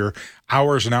guys up here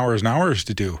hours and hours and hours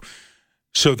to do.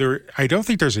 So I don't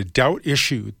think there's a doubt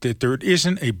issue that there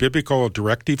isn't a biblical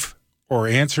directive or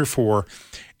answer for.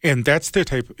 And that's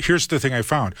the here's the thing I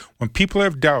found. When people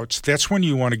have doubts, that's when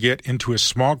you want to get into a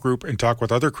small group and talk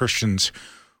with other Christians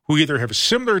who either have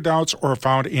similar doubts or have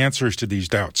found answers to these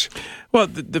doubts. Well,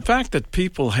 the fact that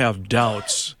people have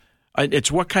doubts,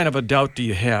 it's what kind of a doubt do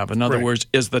you have? In other words,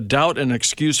 is the doubt an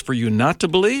excuse for you not to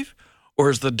believe?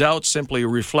 Or is the doubt simply a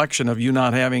reflection of you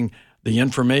not having the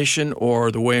information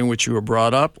or the way in which you were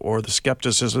brought up or the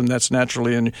skepticism that's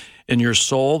naturally in your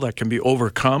soul that can be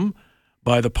overcome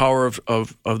by the power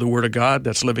of the Word of God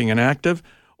that's living and active?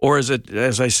 Or is it,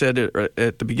 as I said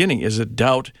at the beginning, is it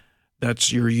doubt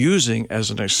that you're using as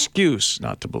an excuse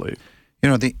not to believe? You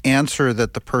know, the answer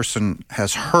that the person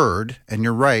has heard, and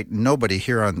you're right, nobody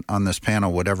here on this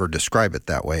panel would ever describe it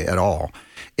that way at all,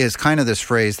 is kind of this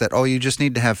phrase that, you just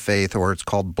need to have faith, or it's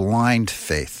called blind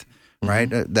faith. right?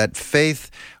 That faith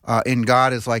in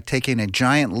God is like taking a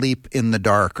giant leap in the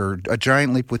dark or a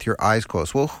giant leap with your eyes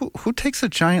closed. Well, who takes a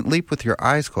giant leap with your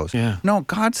eyes closed? Yeah. No,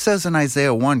 God says in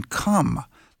Isaiah 1, come,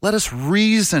 let us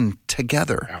reason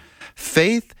together. Yeah.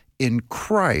 Faith in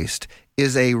Christ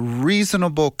is a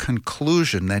reasonable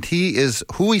conclusion that he is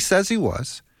who he says he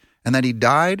was, and that he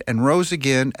died and rose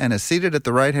again and is seated at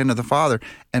the right hand of the Father.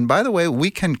 And by the way, we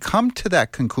can come to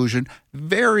that conclusion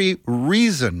very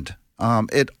reasoned.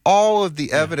 All of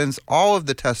the evidence, all of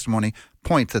the testimony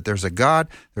points that there's a God,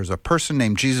 there's a person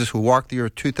named Jesus who walked the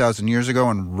earth 2,000 years ago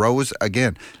and rose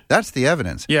again. That's the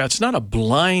evidence. Yeah, it's not a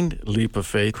blind leap of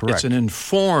faith. Correct. It's an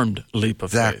informed leap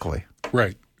of faith. Exactly.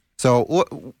 Right. So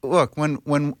look,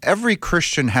 when every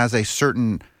Christian has a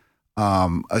certain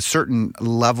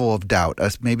level of doubt,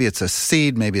 maybe it's a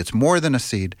seed, maybe it's more than a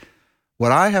seed.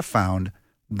 What I have found,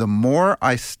 the more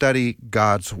I study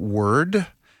God's Word,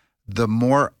 the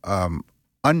more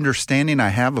understanding I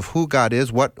have of who God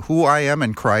is, who I am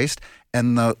in Christ,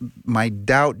 and my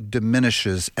doubt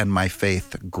diminishes and my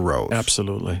faith grows.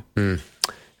 Absolutely.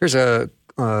 Here's a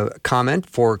comment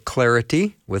for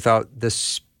clarity. Without the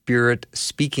Spirit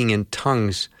speaking in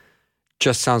tongues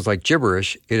just sounds like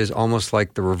gibberish. It is almost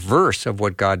like the reverse of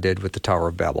what God did with the Tower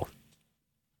of Babel.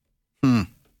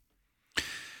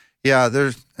 Yeah,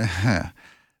 there's,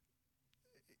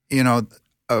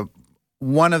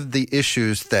 one of the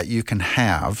issues that you can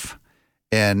have,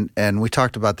 and we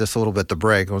talked about this a little bit at the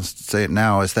break, I'll say it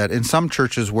now, is that in some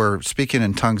churches where speaking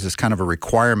in tongues is kind of a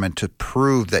requirement to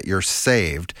prove that you're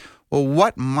saved, well,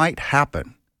 what might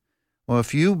happen? Well,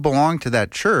 if you belong to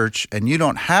that church and you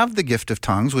don't have the gift of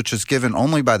tongues, which is given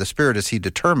only by the Spirit as he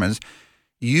determines,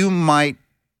 you might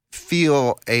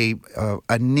feel a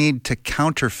need to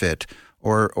counterfeit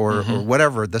or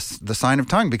whatever the sign of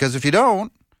tongue, because if you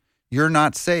don't, you're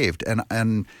not saved.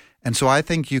 And so I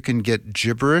think you can get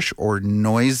gibberish or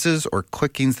noises or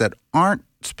clickings that aren't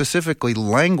specifically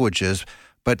languages,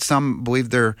 but some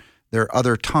believe they're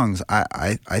other tongues.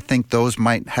 I think those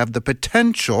might have the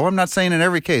potential, I'm not saying in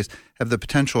every case, have the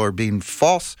potential of being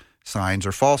false signs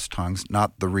or false tongues,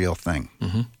 not the real thing.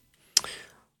 Mm-hmm.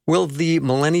 Will the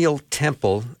millennial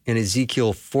temple in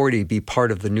Ezekiel 40 be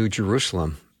part of the New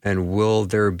Jerusalem? And will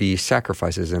there be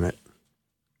sacrifices in it?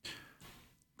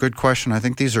 Good question. I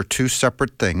think these are two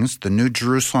separate things. The New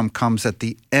Jerusalem comes at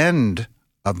the end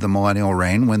of the millennial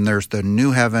reign when there's the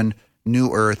new heaven,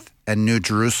 new earth, and New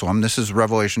Jerusalem. This is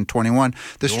Revelation 21.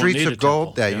 The streets of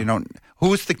gold.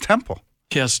 Who is the temple?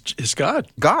 Yes, it's God.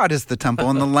 God is the temple,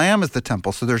 and the Lamb is the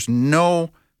temple. So there's no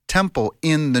temple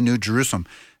in the New Jerusalem.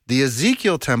 The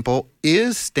Ezekiel temple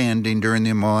is standing during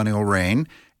the millennial reign,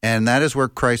 and that is where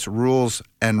Christ rules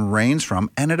and reigns from.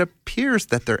 And it appears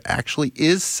that there actually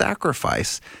is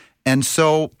sacrifice. And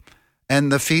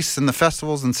the feasts and the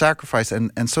festivals and sacrifice.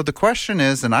 And so the question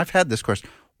is, and I've had this question,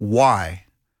 why?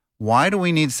 Why do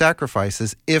we need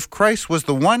sacrifices if Christ was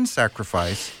the one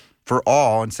sacrifice for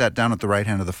all and sat down at the right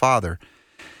hand of the Father?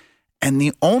 And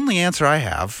the only answer I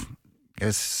have,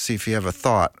 see if you have a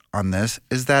thought on this,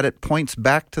 is that it points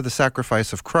back to the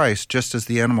sacrifice of Christ, just as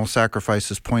the animal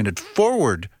sacrifices pointed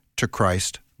forward to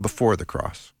Christ before the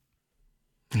cross.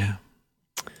 Yeah.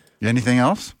 Anything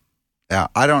else? Yeah,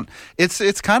 I don't.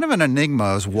 It's kind of an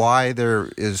enigma as why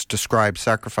there is described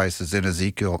sacrifices in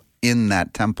Ezekiel in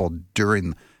that temple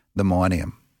during the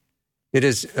millennium. It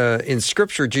is, in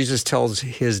Scripture, Jesus tells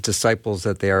his disciples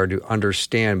that they are to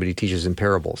understand, but he teaches in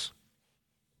parables.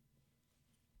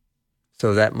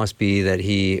 So that must be that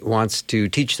he wants to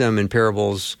teach them in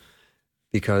parables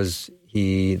because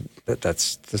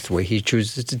that's the way he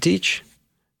chooses to teach.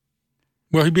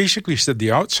 Well, he basically said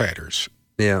the outsiders.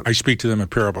 Yeah. I speak to them in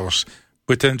parables,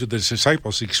 but then to the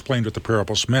disciples, he explained what the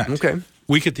parables meant. Okay.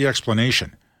 We get the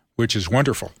explanation, which is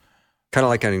wonderful. Kind of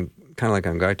like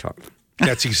on Guy Talk.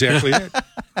 That's exactly it.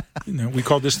 We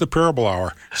call this the parable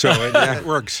hour, so it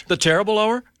works. The terrible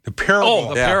hour? The parable. Oh,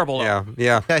 the parable hour.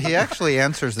 Yeah. Yeah, he actually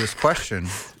answers this question,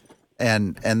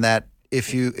 and that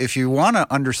if you want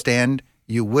to understand,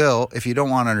 you will. If you don't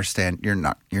want to understand, you're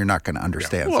not going to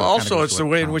understand. Well, So also it's the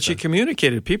way in which he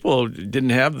communicated. People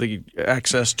didn't have the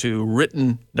access to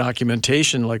written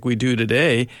documentation like we do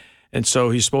today, and so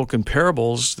he spoke in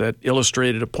parables that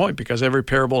illustrated a point because every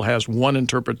parable has one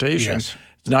interpretation. Yes.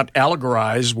 It's not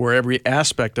allegorized where every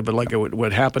aspect of it, like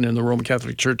what happened in the Roman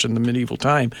Catholic Church in the medieval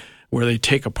time, where they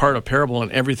take apart a parable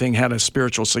and everything had a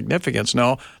spiritual significance.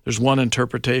 No, there's one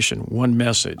interpretation, one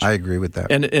message. I agree with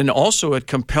that. And also it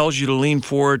compels you to lean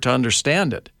forward to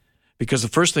understand it, because the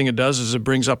first thing it does is it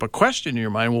brings up a question in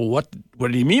your mind. Well, what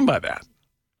did he mean by that?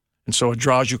 And so it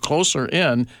draws you closer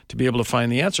in to be able to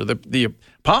find the answer. The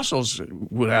apostles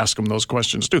would ask him those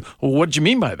questions too. Well, what did you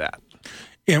mean by that?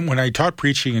 And when I taught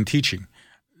preaching and teaching,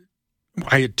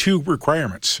 I had two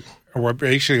requirements. Or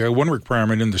basically, I had one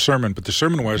requirement in the sermon, but the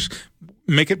sermon was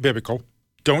make it biblical,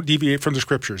 don't deviate from the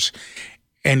scriptures,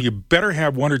 and you better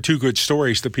have one or two good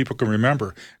stories that people can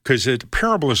remember, because a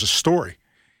parable is a story,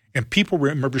 and people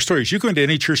remember stories. You go into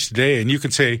any church today, and you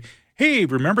can say, hey,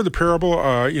 remember the parable,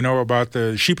 about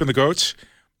the sheep and the goats?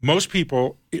 Most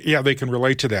people, yeah, they can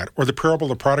relate to that. Or the parable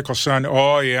of the prodigal son,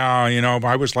 oh, yeah,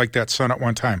 I was like that son at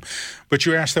one time. But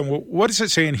you ask them, well, what does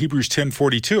it say in Hebrews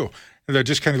 10:42? And they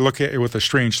just kind of look at it with a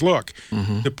strange look.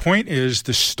 Mm-hmm. The point is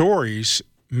the stories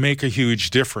make a huge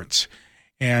difference.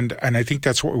 And I think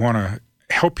that's what we want to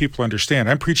help people understand.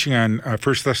 I'm preaching on 1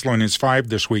 Thessalonians 5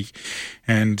 this week,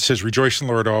 and it says, rejoice in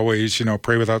the Lord always,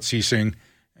 pray without ceasing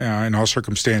in all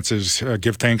circumstances,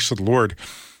 give thanks to the Lord.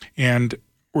 And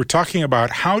we're talking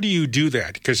about how do you do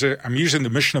that? Because I'm using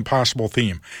the Mission Impossible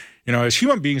theme. As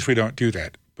human beings, we don't do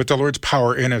that. But the Lord's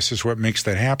power in us is what makes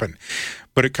that happen.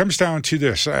 But it comes down to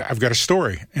this. I've got a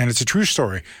story, and it's a true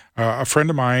story. A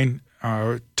friend of mine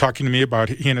talking to me about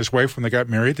he and his wife when they got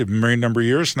married. They've been married a number of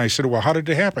years. And I said, well, how did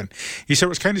it happen? He said, it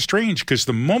was kind of strange because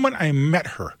the moment I met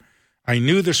her, I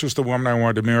knew this was the woman I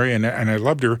wanted to marry, and I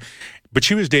loved her. But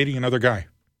she was dating another guy.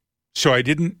 So I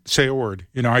didn't say a word.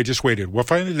 I just waited. Well,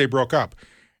 finally they broke up.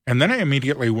 And then I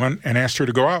immediately went and asked her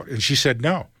to go out, and she said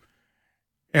no.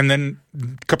 And then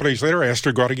a couple of days later, I asked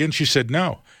her to go out again. She said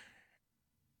no.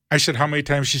 I said, how many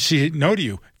times did she say no to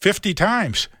you? 50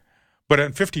 times. But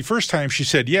on 51st time, she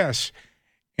said yes.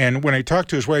 And when I talked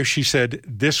to his wife, she said,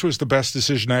 this was the best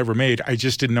decision I ever made. I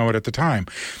just didn't know it at the time.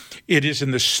 It is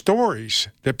in the stories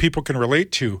that people can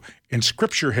relate to. And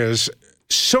Scripture has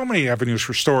so many avenues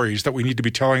for stories that we need to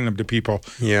be telling them to people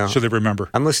so they remember.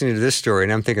 I'm listening to this story,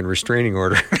 and I'm thinking restraining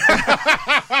order.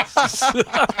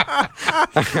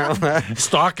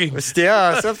 Stalking.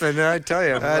 Yeah, something, I tell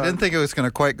you. I didn't think it was going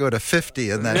to quite go to 50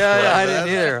 in that. Yeah, I didn't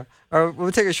either.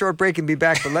 We'll take a short break and be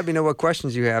back, but let me know what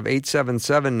questions you have.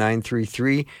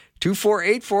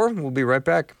 877-933-2484. We'll be right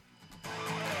back.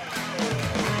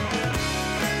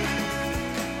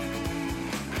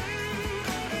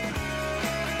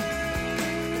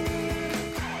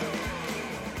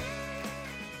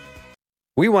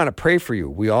 We want to pray for you.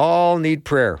 We all need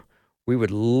prayer. We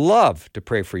would love to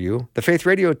pray for you. The Faith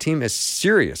Radio team is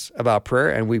serious about prayer,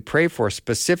 and we pray for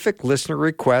specific listener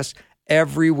requests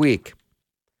every week.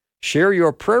 Share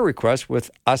your prayer requests with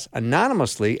us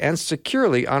anonymously and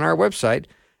securely on our website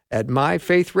at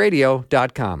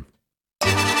myfaithradio.com.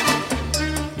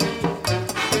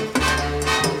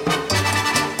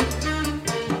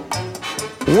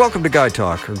 Welcome to Guy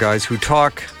Talk, or Guys Who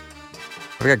Talk.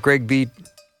 I've got Greg B.,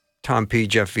 Tom P.,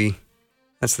 Jeff V.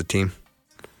 That's the team.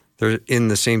 They're in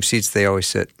the same seats they always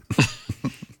sit,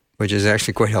 which is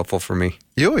actually quite helpful for me.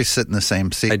 You always sit in the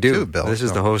same seat, I do. Too, Bill. This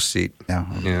is the host seat.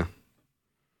 Yeah.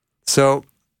 So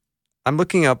I'm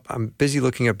busy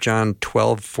looking up John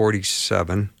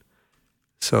 12:47.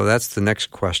 So that's the next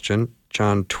question.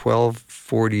 John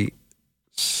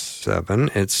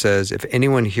 12:47. It says, if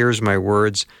anyone hears my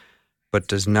words but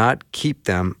does not keep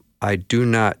them, I do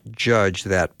not judge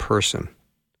that person.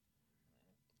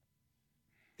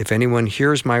 If anyone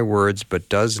hears my words but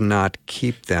does not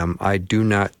keep them, I do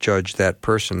not judge that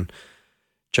person.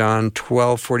 John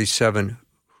 12:47.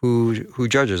 Who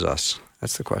judges us?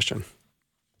 That's the question.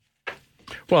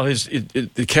 Well,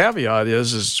 the caveat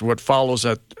is what follows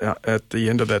at the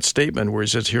end of that statement where he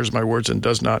says, here's my words and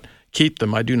does not keep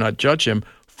them. I do not judge him,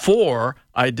 for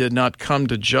I did not come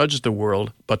to judge the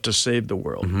world, but to save the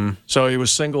world. Mm-hmm. So he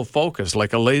was single-focused,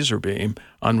 like a laser beam,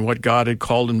 on what God had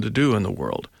called him to do in the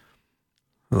world.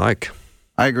 I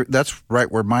agree. That's right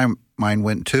where my mind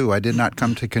went, too. I did not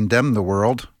come to condemn the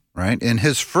world, right? In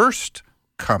his first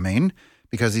coming,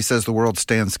 because he says the world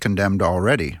stands condemned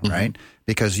already, right? Mm-hmm.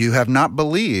 Because you have not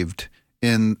believed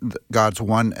in God's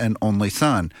one and only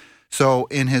Son. So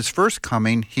in his first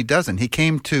coming, he doesn't. He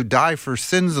came to die for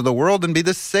sins of the world and be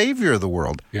the Savior of the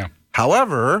world. Yeah.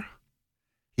 However,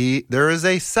 there is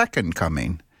a second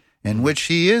coming in which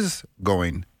he is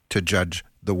going to judge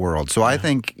the world. So I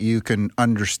think you can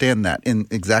understand that in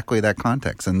exactly that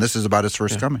context. And this is about his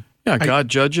first coming. Yeah, God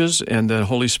judges and the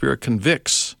Holy Spirit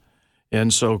convicts.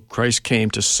 And so Christ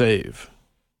came to save.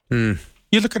 You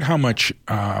look at how much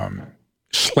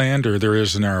slander there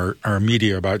is in our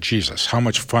media about Jesus, how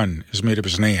much fun is made of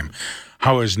his name,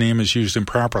 how his name is used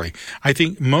improperly. I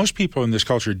think most people in this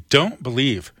culture don't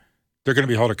believe they're going to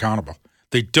be held accountable.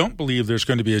 They don't believe there's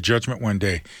going to be a judgment one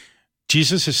day.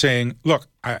 Jesus is saying, look,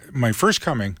 my first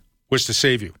coming was to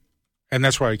save you, and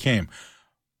that's why I came.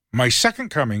 My second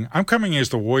coming, I'm coming as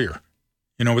the warrior,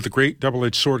 with the great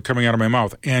double-edged sword coming out of my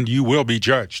mouth, and you will be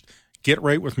judged. Get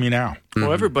right with me now.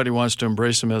 Well, everybody wants to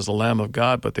embrace him as the Lamb of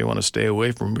God, but they want to stay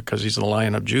away from him because he's the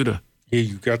Lion of Judah. Yeah,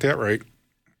 you got that right.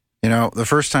 You know, the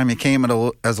first time he came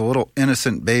as a little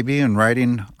innocent baby and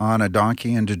riding on a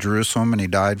donkey into Jerusalem, and he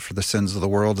died for the sins of the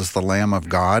world as the Lamb of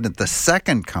God. At the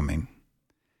second coming,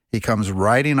 he comes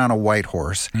riding on a white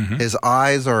horse. Mm-hmm. His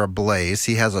eyes are ablaze.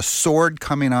 He has a sword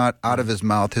coming out of his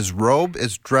mouth. His robe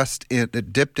is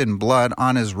dipped in blood.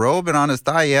 On his robe and on his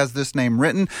thigh, he has this name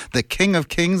written, the King of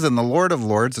Kings and the Lord of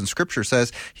Lords. And Scripture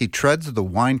says he treads the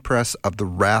winepress of the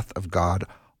wrath of God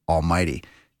Almighty.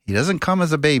 He doesn't come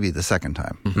as a baby the second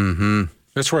time. Mm-hmm.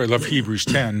 That's why I love Hebrews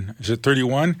 10. Is it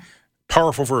 31?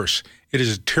 Powerful verse. It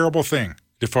is a terrible thing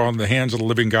to fall in the hands of the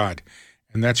living God.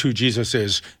 And that's who Jesus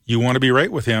is. You want to be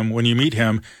right with him when you meet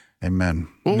him. Amen.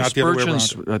 Not What was the other way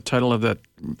Spurgeon's title of that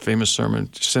famous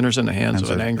sermon? Sinners in the hands of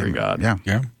an angry God. Yeah.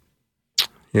 Yeah.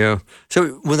 Yeah.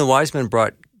 So when the wise men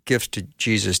brought gifts to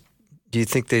Jesus, do you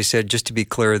think they said, just to be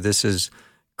clear, this is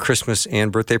Christmas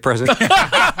and birthday present?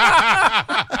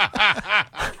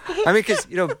 I mean, because,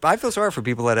 I feel sorry for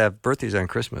people that have birthdays on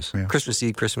Christmas. Yeah. Christmas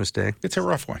Eve, Christmas Day. It's a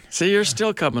rough one. See, you're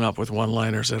still coming up with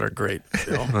one-liners that are great,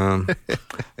 Bill.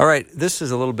 All right, this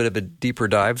is a little bit of a deeper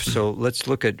dive, so let's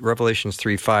look at Revelations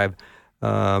 3:5.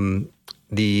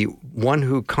 The one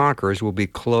who conquers will be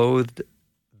clothed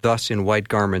thus in white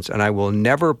garments, and I will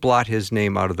never blot his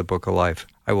name out of the book of life.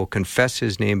 I will confess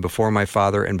his name before my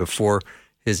Father and before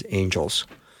his angels.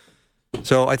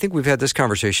 So I think we've had this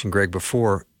conversation, Greg,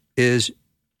 before. Is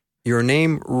your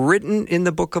name written in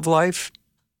the book of life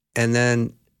and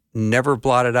then never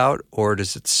blotted out, or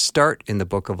does it start in the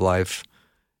book of life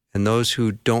and those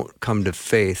who don't come to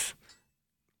faith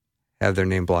have their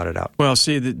name blotted out? Well,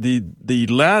 see, the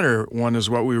latter one is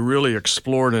what we really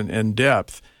explored in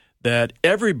depth, that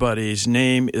everybody's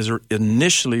name is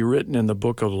initially written in the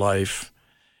book of life,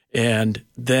 and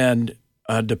then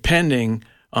depending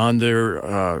on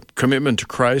their commitment to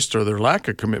Christ or their lack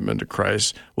of commitment to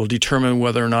Christ will determine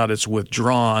whether or not it's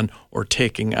withdrawn or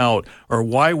taking out. Or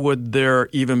why would there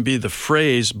even be the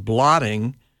phrase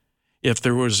blotting if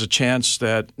there was a chance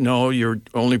that, no, you're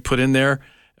only put in there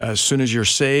as soon as you're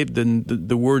saved, then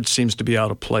the word seems to be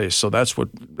out of place. So that's what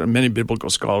many biblical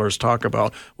scholars talk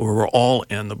about, where we're all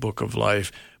in the book of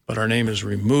life, but our name is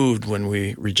removed when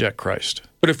we reject Christ.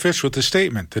 But it fits with the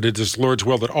statement that it is the Lord's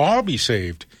will that all be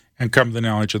saved and come to the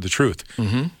knowledge of the truth.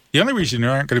 Mm-hmm. The only reason you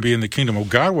aren't going to be in the kingdom of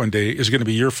God one day is going to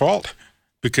be your fault,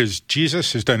 because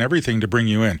Jesus has done everything to bring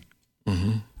you in.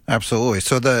 Mm-hmm. Absolutely.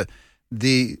 So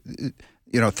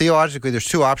theologically, there's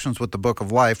two options with the book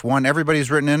of life. One, everybody's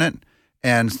written in it,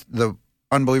 and the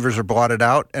unbelievers are blotted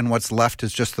out, and what's left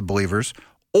is just the believers.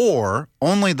 Or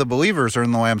only the believers are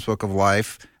in the Lamb's book of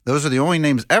life. Those are the only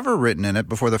names ever written in it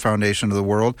before the foundation of the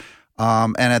world.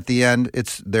 And at the end,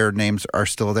 their names are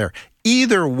still there.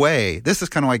 Either way, this is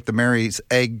kind of like the Mary's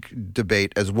egg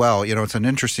debate as well. It's an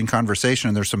interesting conversation,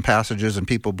 and there's some passages, and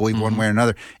people believe one way or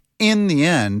another. In the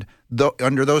end,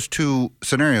 under those two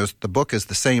scenarios, the book is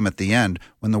the same at the end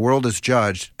when the world is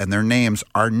judged and their names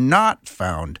are not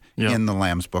found in the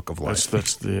Lamb's book of life.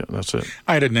 That's it.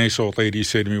 I had a nice old lady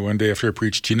say to me one day after I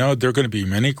preached, there are going to be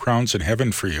many crowns in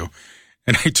heaven for you.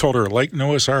 And I told her, like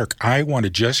Noah's Ark, I want to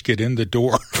just get in the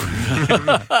door.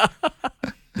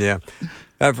 Yeah.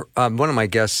 One of my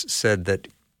guests said that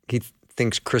he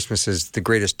thinks Christmas is the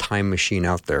greatest time machine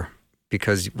out there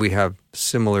because we have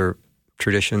similar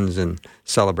traditions and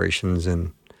celebrations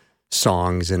and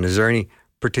songs. And is there any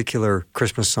particular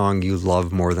Christmas song you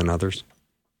love more than others?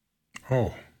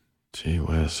 Oh, gee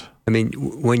whiz. I mean,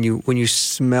 when you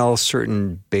smell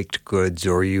certain baked goods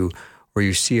or you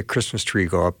see a Christmas tree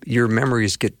go up, your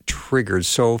memories get triggered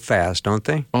so fast, don't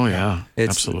they? Oh, yeah,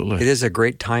 absolutely. It is a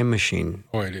great time machine.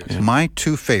 Oh, it is. Yeah. My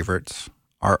two favorites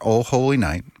are "O Holy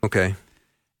Night." Okay.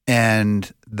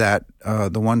 And that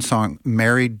the one song,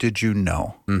 "Mary, Did You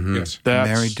Know?" Mm-hmm. Yes.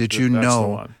 Mary, did you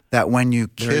know that when you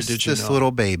kiss this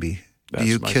little baby, do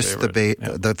you kiss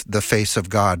the face of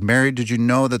God? Mary, did you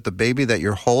know that the baby that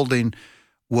you're holding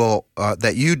will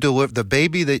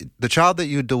the child that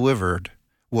you delivered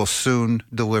will soon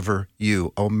deliver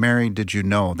you? Oh, Mary, did you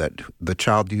know that the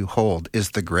child you hold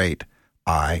is the great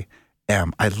I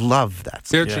am? I love that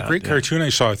song. Yeah, it's a great cartoon I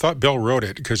saw. I thought Bill wrote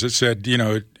it because it said, do you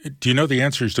know the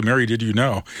answers to Mary, did you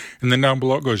know? And then down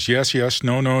below it goes, yes, yes,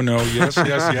 no, no, no, yes,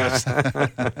 yes, yes.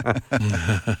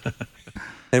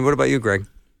 And what about you, Greg?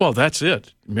 Well, that's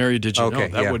it. Mary, did you know?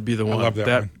 That would be the one. I love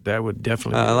that one. That would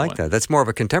definitely be I like that. That's more of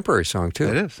a contemporary song, too.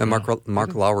 It is. And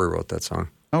Mark Lowry wrote that song.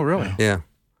 Oh, really? Yeah.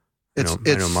 I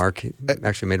know Mark. He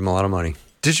actually made him a lot of money.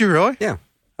 Did you really? Yeah.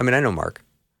 I mean, I know Mark.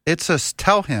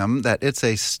 tell him that it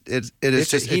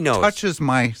touches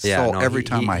my soul every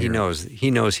time I hear it.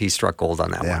 He knows he struck gold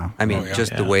on that one. I mean,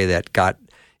 the way that got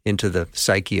into the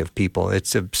psyche of people.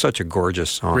 It's such a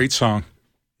gorgeous song. Great song.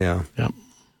 Yeah. Yep.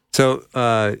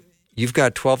 So you've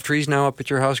got 12 trees now up at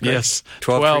your house, Greg? Yes.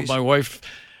 12 trees? My wife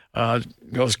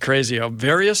goes crazy of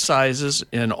various sizes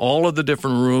in all of the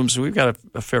different rooms. We've got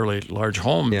a fairly large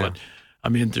home, but I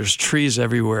mean, there's trees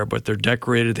everywhere, but they're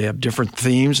decorated. They have different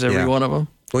themes, every one of them.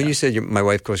 When you said my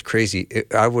wife goes crazy,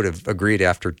 I would have agreed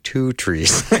after 2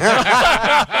 trees.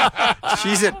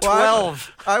 She's at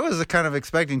 12. I was kind of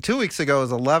expecting 2 weeks ago it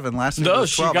was 11. Last week it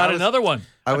was 12. She got another one.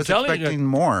 I was expecting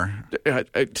more.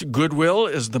 Goodwill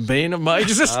is the bane of my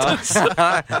existence.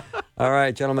 All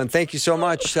right, gentlemen, thank you so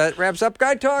much. That wraps up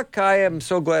Guy Talk. I am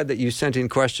so glad that you sent in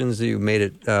questions, that you made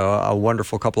it a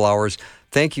wonderful couple hours.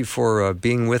 Thank you for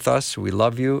being with us. We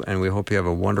love you, and we hope you have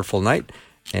a wonderful night,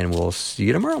 and we'll see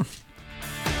you tomorrow.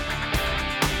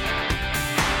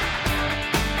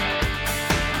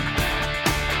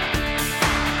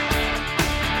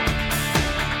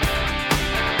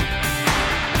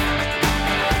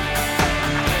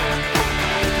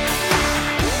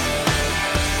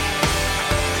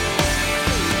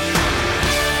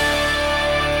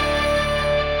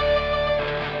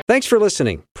 Thanks for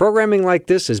listening. Programming like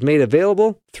this is made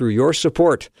available through your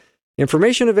support.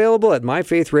 Information available at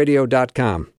myfaithradio.com.